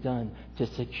needed to be done to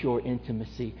secure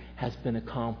intimacy has been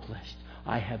accomplished.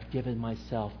 I have given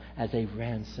myself as a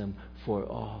ransom for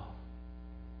all.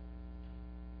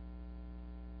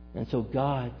 And so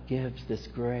God gives this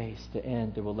grace to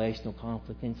end the relational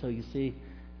conflict. And so you see,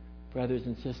 brothers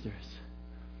and sisters,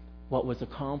 what was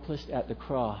accomplished at the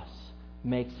cross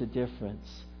makes a difference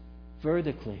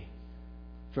vertically,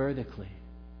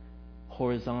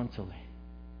 horizontally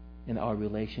in our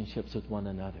relationships with one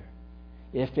another.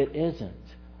 If it isn't,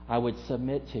 I would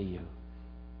submit to you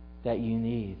that you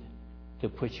need to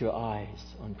put your eyes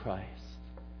on Christ.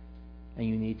 And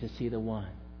you need to see the one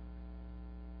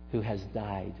who has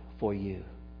died for you.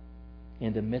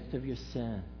 In the midst of your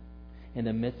sin, in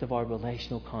the midst of our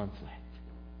relational conflict,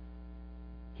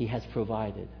 He has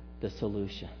provided the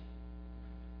solution.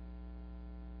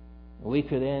 We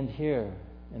could end here,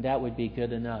 and that would be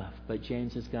good enough. But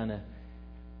James is going to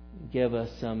give us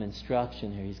some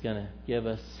instruction here. He's going to give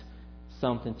us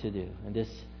something to do. And this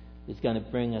is going to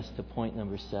bring us to point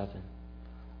number 7.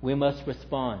 We must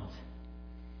respond.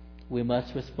 We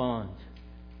must respond.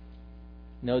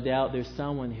 No doubt there's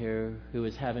someone here who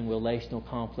is having relational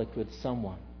conflict with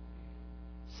someone.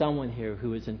 Someone here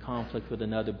who is in conflict with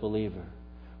another believer.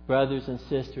 Brothers and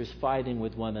sisters fighting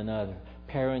with one another.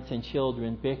 Parents and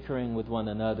children bickering with one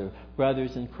another.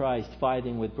 Brothers in Christ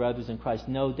fighting with brothers in Christ.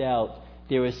 No doubt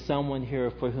there is someone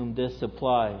here for whom this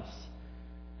applies.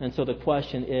 And so the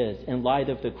question is, in light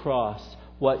of the cross,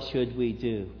 what should we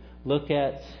do? Look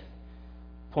at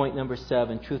point number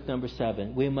 7, truth number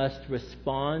 7. We must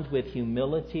respond with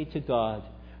humility to God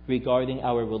regarding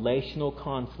our relational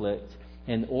conflict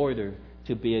in order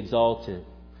to be exalted.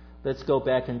 Let's go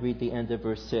back and read the end of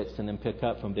verse 6 and then pick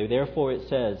up from there. Therefore it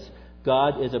says,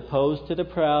 God is opposed to the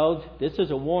proud. This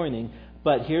is a warning,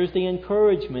 but here's the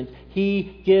encouragement.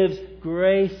 He gives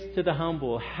grace to the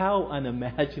humble. How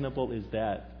unimaginable is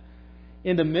that?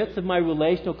 In the midst of my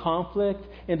relational conflict,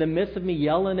 in the midst of me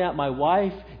yelling at my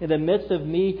wife, in the midst of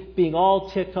me being all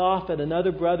ticked off at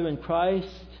another brother in Christ,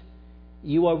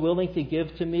 you are willing to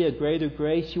give to me a greater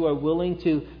grace. You are willing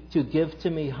to give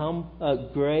to me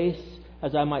grace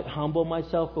as I might humble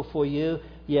myself before you.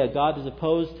 Yeah, God is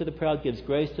opposed to the proud, gives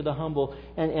grace to the humble.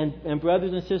 And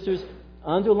brothers and sisters,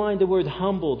 underline the word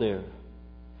humble there.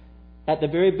 At the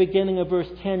very beginning of verse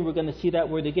 10, we're going to see that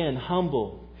word again,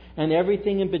 humble. And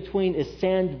everything in between is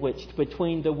sandwiched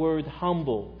between the word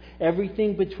humble.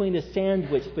 Everything between is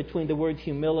sandwiched between the word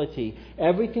humility.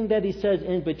 Everything that he says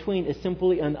in between is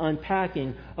simply an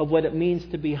unpacking of what it means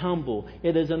to be humble.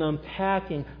 It is an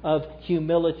unpacking of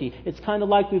humility. It's kind of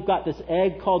like we've got this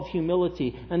egg called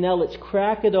humility, and now let's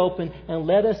crack it open and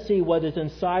let us see what is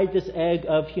inside this egg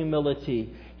of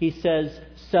humility. He says,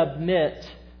 submit,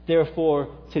 therefore,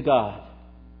 to God.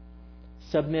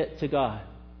 Submit to God.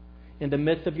 In the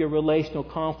midst of your relational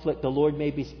conflict, the Lord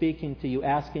may be speaking to you,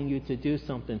 asking you to do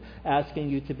something, asking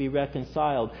you to be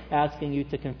reconciled, asking you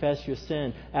to confess your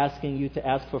sin, asking you to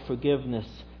ask for forgiveness.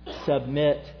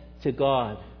 Submit to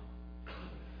God.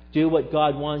 Do what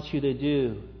God wants you to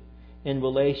do in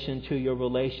relation to your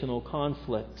relational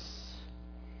conflicts.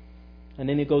 And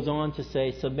then he goes on to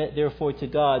say, submit therefore to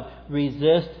God,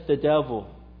 resist the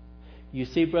devil. You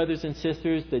see, brothers and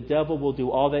sisters, the devil will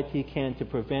do all that he can to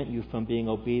prevent you from being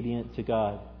obedient to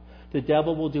God. The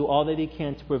devil will do all that he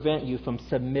can to prevent you from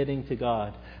submitting to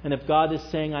God. And if God is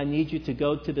saying, I need you to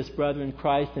go to this brother in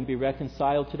Christ and be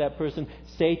reconciled to that person,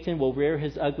 Satan will rear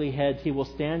his ugly head. He will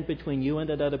stand between you and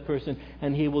that other person,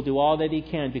 and he will do all that he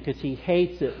can because he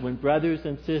hates it when brothers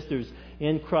and sisters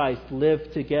in Christ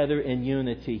live together in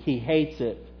unity. He hates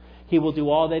it. He will do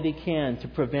all that he can to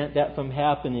prevent that from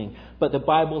happening. But the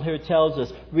Bible here tells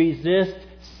us, resist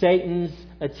Satan's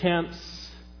attempts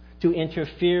to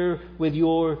interfere with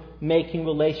your making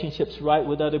relationships right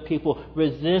with other people.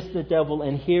 Resist the devil,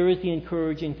 and here is the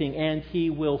encouraging thing, and he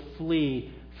will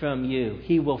flee from you.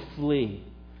 He will flee.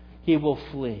 He will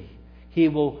flee. He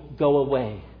will go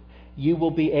away. You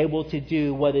will be able to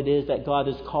do what it is that God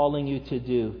is calling you to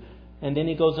do. And then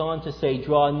he goes on to say,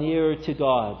 draw near to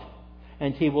God,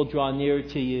 and he will draw near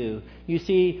to you. You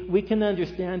see, we can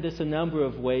understand this a number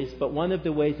of ways, but one of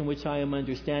the ways in which I am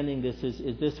understanding this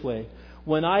is this way.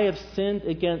 When I have sinned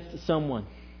against someone,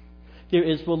 there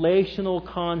is relational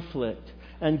conflict,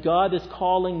 and God is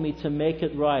calling me to make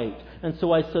it right. And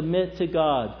so I submit to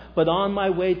God. But on my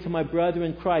way to my brother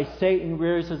in Christ, Satan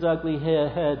rears his ugly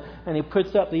head, and he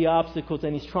puts up the obstacles,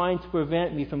 and he's trying to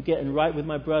prevent me from getting right with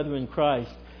my brother in Christ.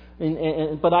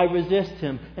 But I resist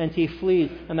him, and he flees.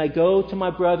 And I go to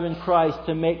my brother in Christ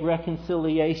to make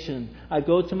reconciliation. I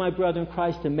go to my brother in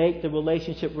Christ to make the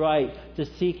relationship right, to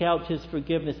seek out his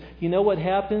forgiveness. You know what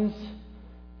happens?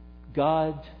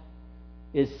 God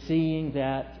is seeing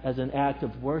that as an act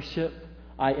of worship.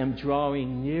 I am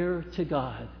drawing near to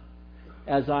God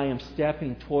as I am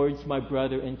stepping towards my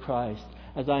brother in Christ,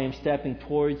 as I am stepping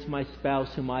towards my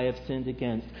spouse whom I have sinned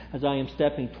against, as I am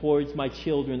stepping towards my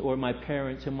children or my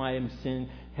parents whom I have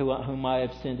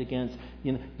sinned against.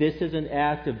 This is an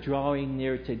act of drawing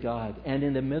near to God. And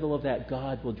in the middle of that,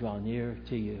 God will draw near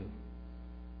to you.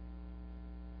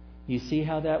 You see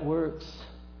how that works?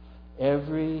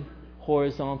 Every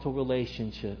horizontal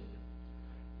relationship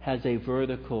has a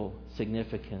vertical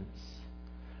significance.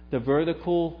 The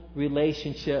vertical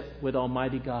relationship with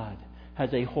Almighty God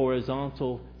has a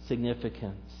horizontal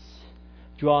significance.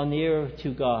 Draw near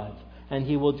to God, and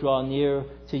He will draw near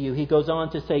to you. He goes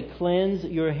on to say, cleanse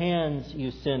your hands,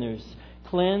 you sinners.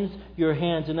 Cleanse your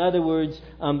hands. In other words,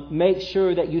 make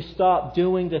sure that you stop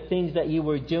doing the things that you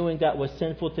were doing that was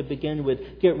sinful to begin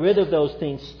with. Get rid of those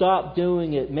things. Stop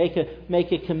doing it. Make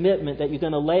a commitment that you're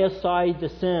going to lay aside the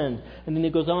sin. And then he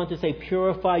goes on to say,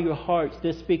 purify your hearts.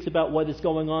 This speaks about what is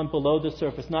going on below the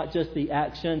surface, not just the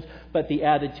actions, but the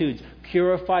attitudes.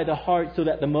 Purify the heart so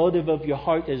that the motive of your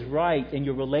heart is right in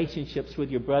your relationships with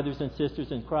your brothers and sisters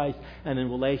in Christ and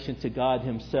in relation to God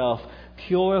Himself.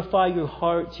 Purify your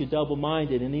hearts, you double-minded.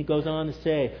 And he goes on to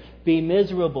say, be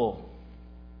miserable.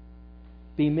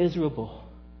 Be miserable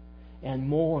and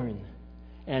mourn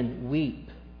and weep.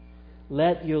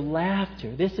 Let your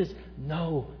laughter, this is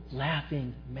no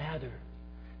laughing matter.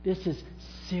 This is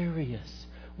serious.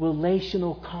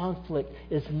 Relational conflict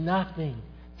is nothing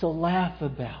to laugh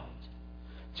about.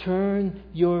 Turn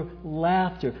your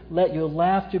laughter. Let your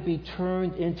laughter be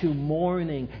turned into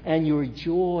mourning and your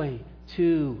joy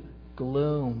to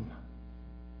gloom.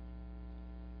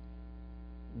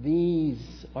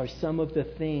 These are some of the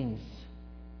things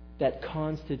that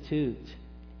constitute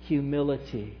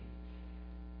humility.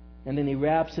 And then he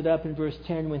wraps it up in verse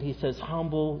 10 when he says,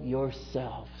 humble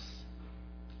yourselves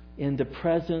in the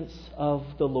presence of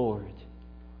the Lord,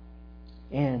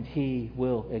 and He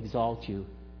will exalt you.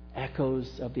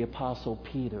 Echoes of the Apostle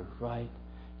Peter, right?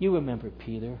 You remember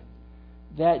Peter.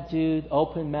 That dude,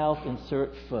 open mouth,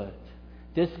 insert foot.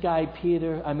 This guy,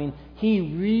 Peter, he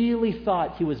really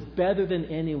thought he was better than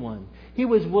anyone. He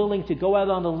was willing to go out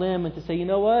on a limb and to say, you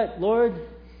know what, Lord?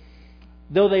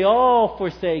 Though they all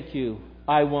forsake you,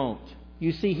 I won't.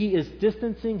 You see, he is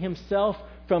distancing himself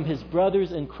from his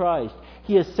brothers in Christ.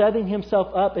 He is setting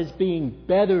himself up as being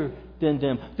better than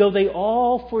them. Though they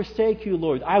all forsake you,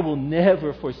 Lord, I will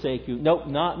never forsake you. Nope,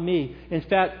 not me. In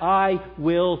fact, I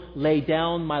will lay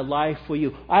down my life for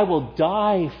you. I will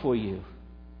die for you.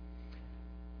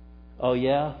 Oh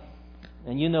yeah?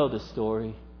 And you know the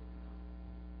story.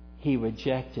 He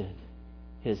rejected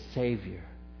his Savior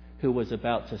who was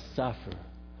about to suffer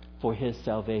for his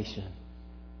salvation.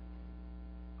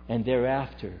 And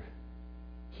thereafter,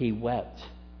 he wept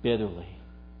bitterly.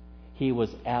 He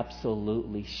was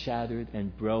absolutely shattered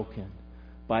and broken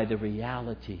by the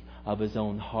reality of his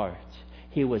own heart.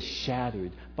 He was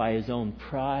shattered by his own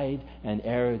pride and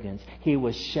arrogance. He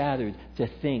was shattered to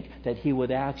think that he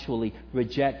would actually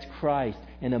reject Christ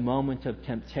in a moment of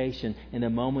temptation, in a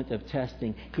moment of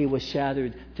testing. He was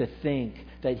shattered to think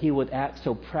that he would act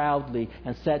so proudly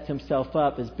and set himself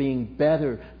up as being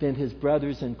better than his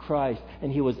brothers in Christ.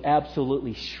 And he was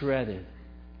absolutely shredded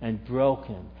and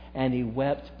broken. And he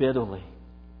wept bitterly.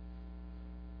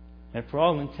 And for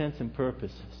all intents and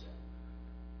purposes,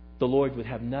 the Lord would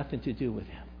have nothing to do with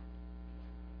him.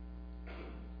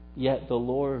 Yet the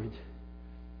Lord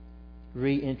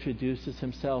reintroduces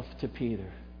himself to Peter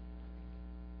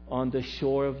on the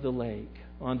shore of the lake,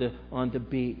 on the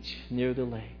beach, near the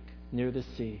lake, near the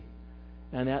sea.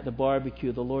 And at the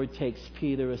barbecue, the Lord takes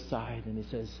Peter aside and he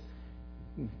says,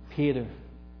 Peter,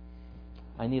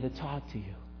 I need to talk to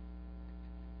you.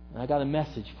 I got a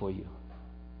message for you.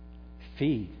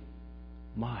 Feed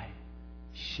my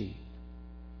sheep.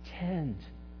 Tend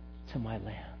to my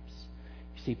lambs.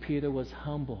 You see, Peter was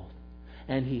humbled.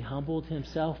 And he humbled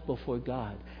himself before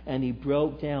God. And he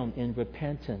broke down in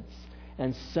repentance.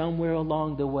 And somewhere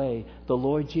along the way, the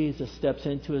Lord Jesus steps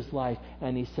into his life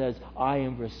and he says, I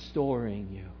am restoring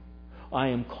you. I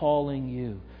am calling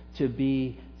you to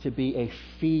be a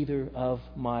feeder of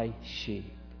my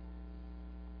sheep.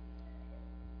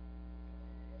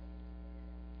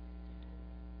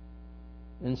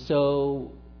 And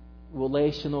so,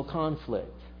 relational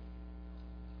conflict.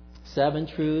 7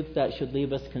 truths that should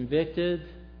leave us convicted,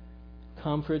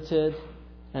 comforted,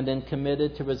 and then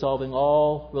committed to resolving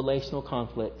all relational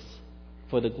conflicts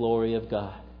for the glory of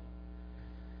God.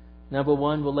 Number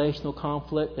 1, relational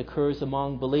conflict occurs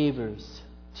among believers.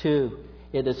 2,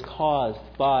 it is caused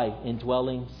by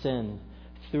indwelling sin.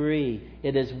 3,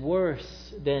 it is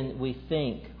worse than we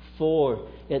think. 4,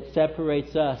 it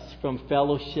separates us from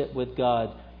fellowship with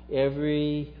God.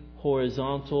 Every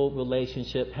horizontal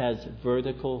relationship has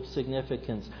vertical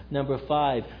significance. Number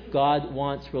 5, God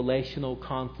wants relational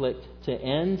conflict to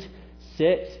end.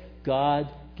 6, God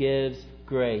gives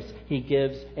grace. He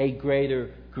gives a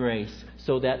greater grace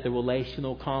so that the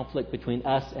relational conflict between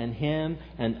us and Him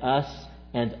and us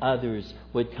and others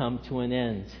would come to an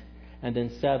end. And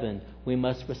then 7, we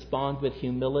must respond with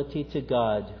humility to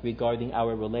God regarding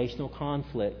our relational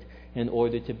conflict in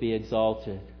order to be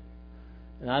exalted.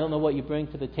 And I don't know what you bring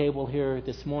to the table here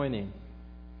this morning.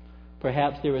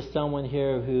 Perhaps there is someone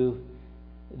here who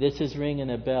this is ringing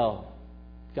a bell.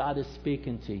 God is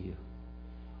speaking to you.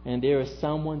 And there is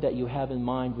someone that you have in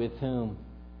mind with whom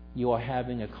you are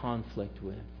having a conflict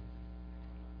with.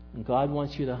 And God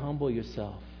wants you to humble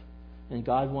yourself. And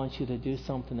God wants you to do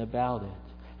something about it.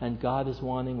 And God is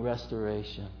wanting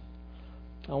restoration.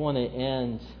 I want to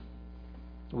end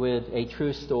with a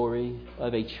true story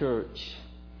of a church.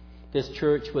 This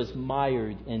church was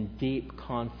mired in deep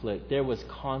conflict. There was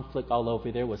conflict all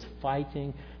over. There was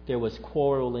fighting. There was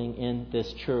quarreling in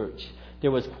this church.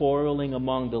 There was quarreling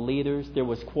among the leaders. There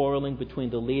was quarreling between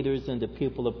the leaders and the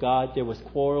people of God. There was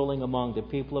quarreling among the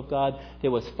people of God.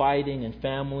 There was fighting in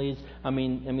families. I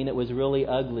mean, it was really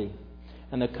ugly.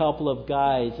 And a couple of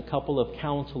guys, a couple of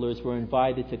counselors were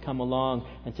invited to come along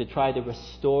and to try to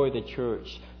restore the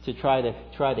church, to try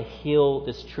to heal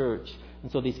this church.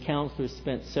 And so these counselors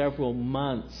spent several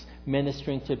months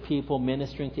ministering to people,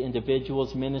 ministering to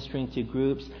individuals, ministering to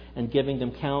groups, and giving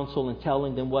them counsel and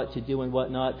telling them what to do and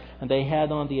what not. And they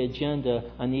had on the agenda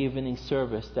an evening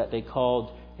service that they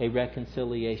called a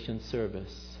reconciliation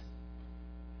service.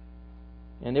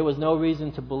 And there was no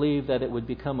reason to believe that it would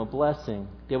become a blessing.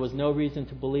 There was no reason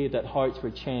to believe that hearts were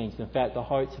changed. In fact, the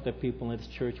hearts of the people in this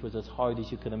church was as hard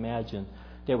as you could imagine.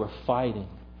 They were fighting.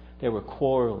 They were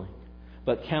quarreling.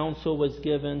 But counsel was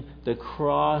given. The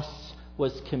cross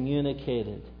was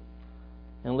communicated.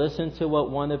 And listen to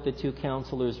what one of the two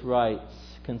counselors writes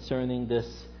concerning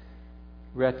this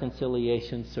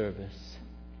reconciliation service.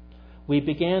 We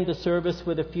began the service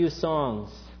with a few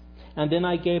songs. And then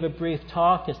I gave a brief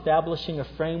talk establishing a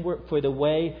framework for the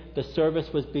way the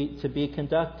service was to be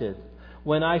conducted.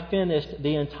 When I finished,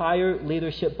 the entire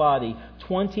leadership body,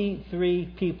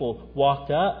 23 people,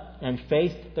 walked up and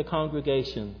faced the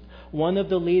congregation. One of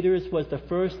the leaders was the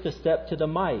first to step to the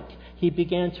mic. He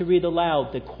began to read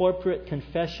aloud the corporate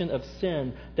confession of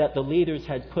sin that the leaders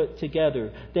had put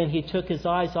together. Then he took his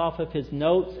eyes off of his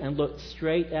notes and looked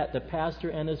straight at the pastor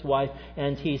and his wife,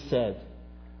 and he said,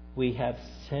 "We have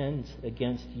sinned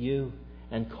against you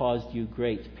and caused you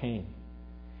great pain."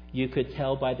 You could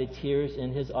tell by the tears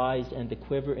in his eyes and the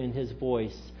quiver in his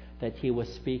voice that he was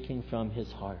speaking from his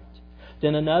heart.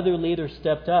 Then another leader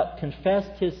stepped up,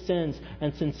 confessed his sins,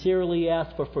 and sincerely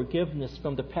asked for forgiveness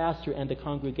from the pastor and the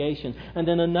congregation. And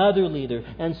then another leader,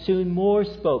 and soon more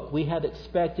spoke. We had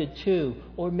expected 2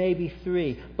 or maybe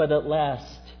 3, but at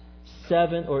last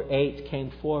 7 or 8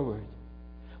 came forward.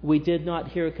 We did not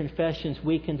hear confessions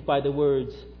weakened by the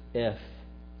words, if,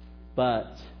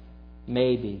 but,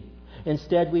 maybe.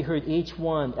 Instead, we heard each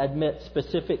one admit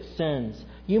specific sins.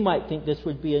 You might think this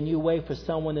would be a new way for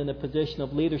someone in a position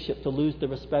of leadership to lose the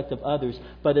respect of others.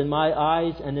 But in my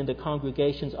eyes and in the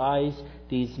congregation's eyes,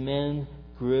 these men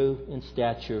grew in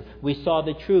stature. We saw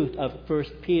the truth of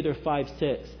 1 Peter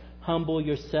 5:6. Humble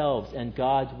yourselves and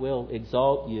God will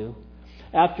exalt you.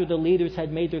 After the leaders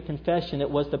had made their confession,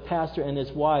 it was the pastor and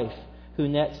his wife who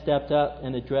next stepped up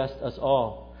and addressed us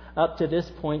all. Up to this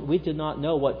point, we did not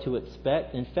know what to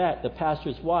expect. In fact, the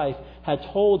pastor's wife had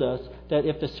told us that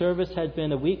if the service had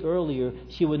been a week earlier,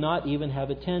 she would not even have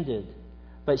attended.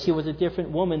 But she was a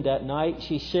different woman that night.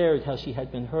 She shared how she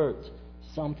had been hurt,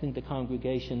 something the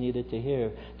congregation needed to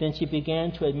hear. Then she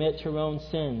began to admit her own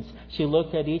sins. She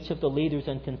looked at each of the leaders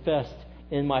and confessed,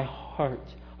 "In my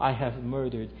heart, I have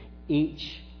murdered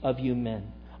each of you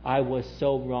men. I was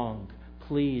so wrong.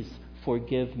 Please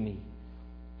forgive me."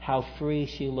 How free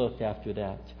she looked after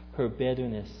that. Her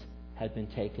bitterness had been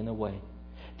taken away.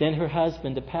 Then her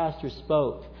husband, the pastor,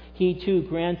 spoke. He too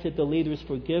granted the leaders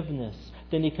forgiveness.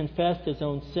 Then he confessed his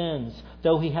own sins.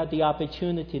 Though he had the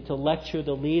opportunity to lecture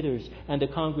the leaders and the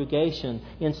congregation,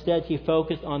 instead he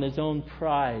focused on his own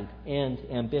pride and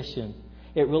ambition.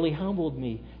 It really humbled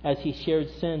me as he shared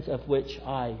sins of which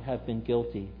I have been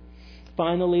guilty.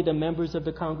 Finally, the members of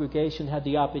the congregation had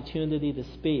the opportunity to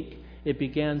speak. It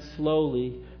began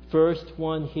slowly. First,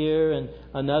 one here and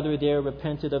another there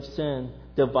repented of sin,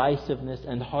 divisiveness,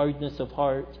 and hardness of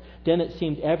heart. Then it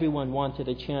seemed everyone wanted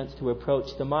a chance to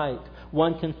approach the mic.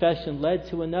 One confession led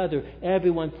to another.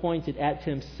 Everyone pointed at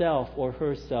himself or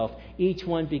herself. Each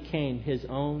one became his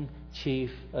own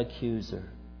chief accuser.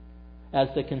 As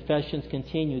the confessions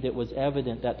continued, it was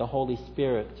evident that the Holy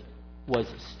Spirit was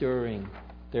stirring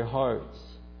their hearts.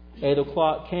 8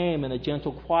 o'clock came and a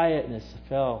gentle quietness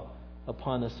fell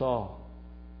upon us all.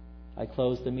 I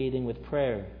closed the meeting with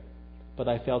prayer, but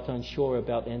I felt unsure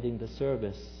about ending the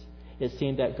service. It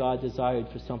seemed that God desired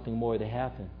for something more to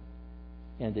happen,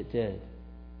 and it did.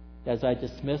 As I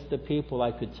dismissed the people,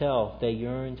 I could tell they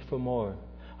yearned for more.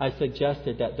 I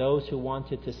suggested that those who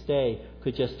wanted to stay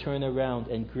could just turn around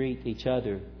and greet each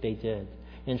other. They did.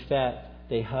 In fact,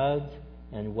 they hugged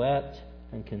and wept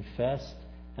and confessed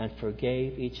and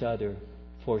forgave each other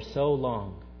for so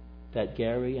long that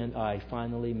Gary and I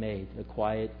finally made a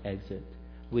quiet exit.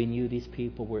 We knew these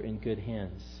people were in good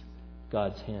hands,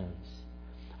 God's hands.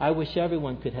 I wish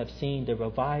everyone could have seen the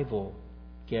revival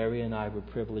Gary and I were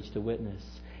privileged to witness.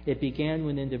 It began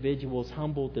when individuals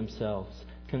humbled themselves,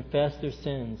 confessed their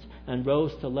sins, and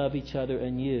rose to love each other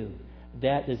anew.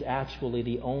 That is actually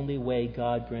the only way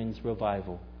God brings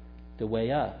revival. The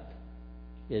way up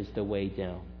is the way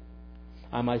down.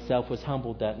 I myself was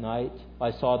humbled that night.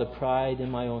 I saw the pride in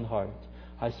my own heart.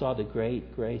 I saw the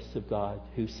great grace of God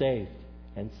who saved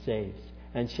and saves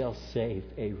and shall save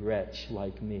a wretch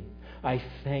like me. I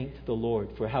thanked the Lord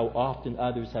for how often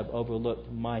others have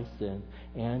overlooked my sin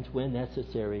and, when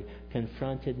necessary,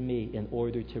 confronted me in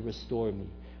order to restore me.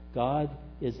 God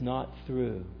is not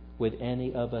through with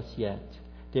any of us yet.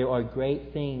 There are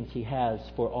great things He has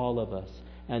for all of us,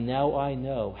 and now I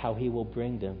know how He will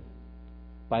bring them,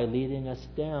 by leading us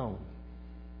down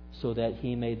so that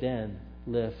He may then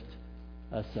lift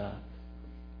us up.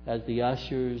 As the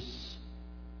ushers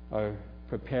are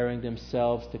preparing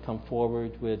themselves to come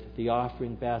forward with the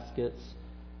offering baskets,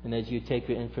 and as you take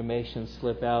your information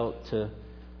slip out to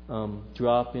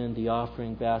drop in the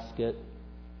offering basket,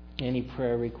 any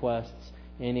prayer requests,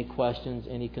 any questions,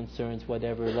 any concerns,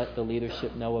 whatever, let the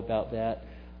leadership know about that.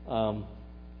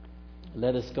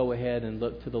 Let us go ahead and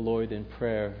look to the Lord in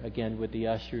prayer, again with the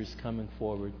ushers coming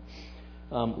forward.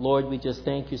 Lord, we just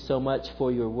thank You so much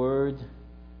for Your word.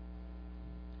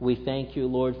 We thank You,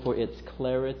 Lord, for its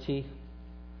clarity.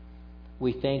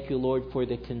 We thank You, Lord, for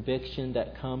the conviction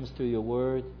that comes through Your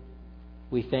word.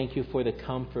 We thank You for the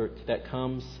comfort that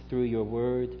comes through Your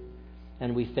word.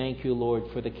 And we thank You, Lord,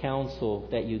 for the counsel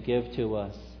that You give to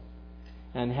us,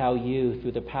 and how You,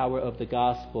 through the power of the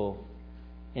gospel,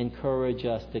 encourage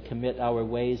us to commit our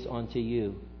ways unto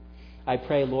You. I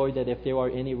pray, Lord, that if there are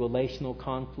any relational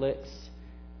conflicts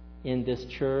in this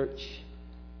church,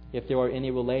 if there are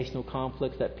any relational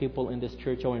conflicts that people in this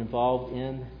church are involved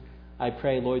in, I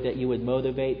pray, Lord, that You would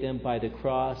motivate them by the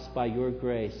cross, by Your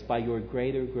grace, by Your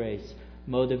greater grace.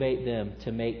 Motivate them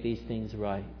to make these things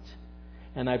right.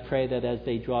 And I pray that as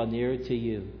they draw near to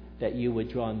You, that You would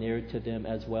draw near to them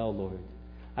as well, Lord.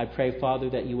 I pray, Father,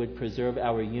 that You would preserve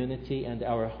our unity and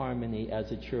our harmony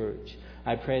as a church.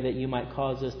 I pray that You might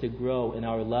cause us to grow in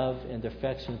our love and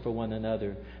affection for one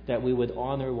another, that we would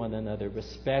honor one another,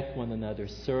 respect one another,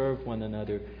 serve one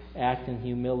another, act in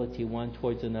humility one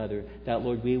towards another, that,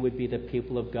 Lord, we would be the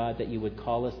people of God that You would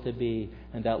call us to be,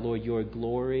 and that, Lord, Your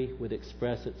glory would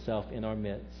express itself in our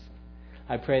midst.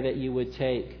 I pray that You would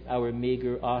take our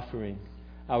meager offering,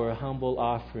 our humble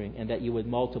offering, and that You would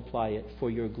multiply it for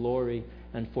Your glory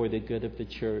and for the good of the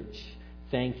church.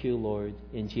 Thank You, Lord.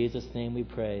 In Jesus' name we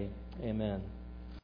pray. Amen.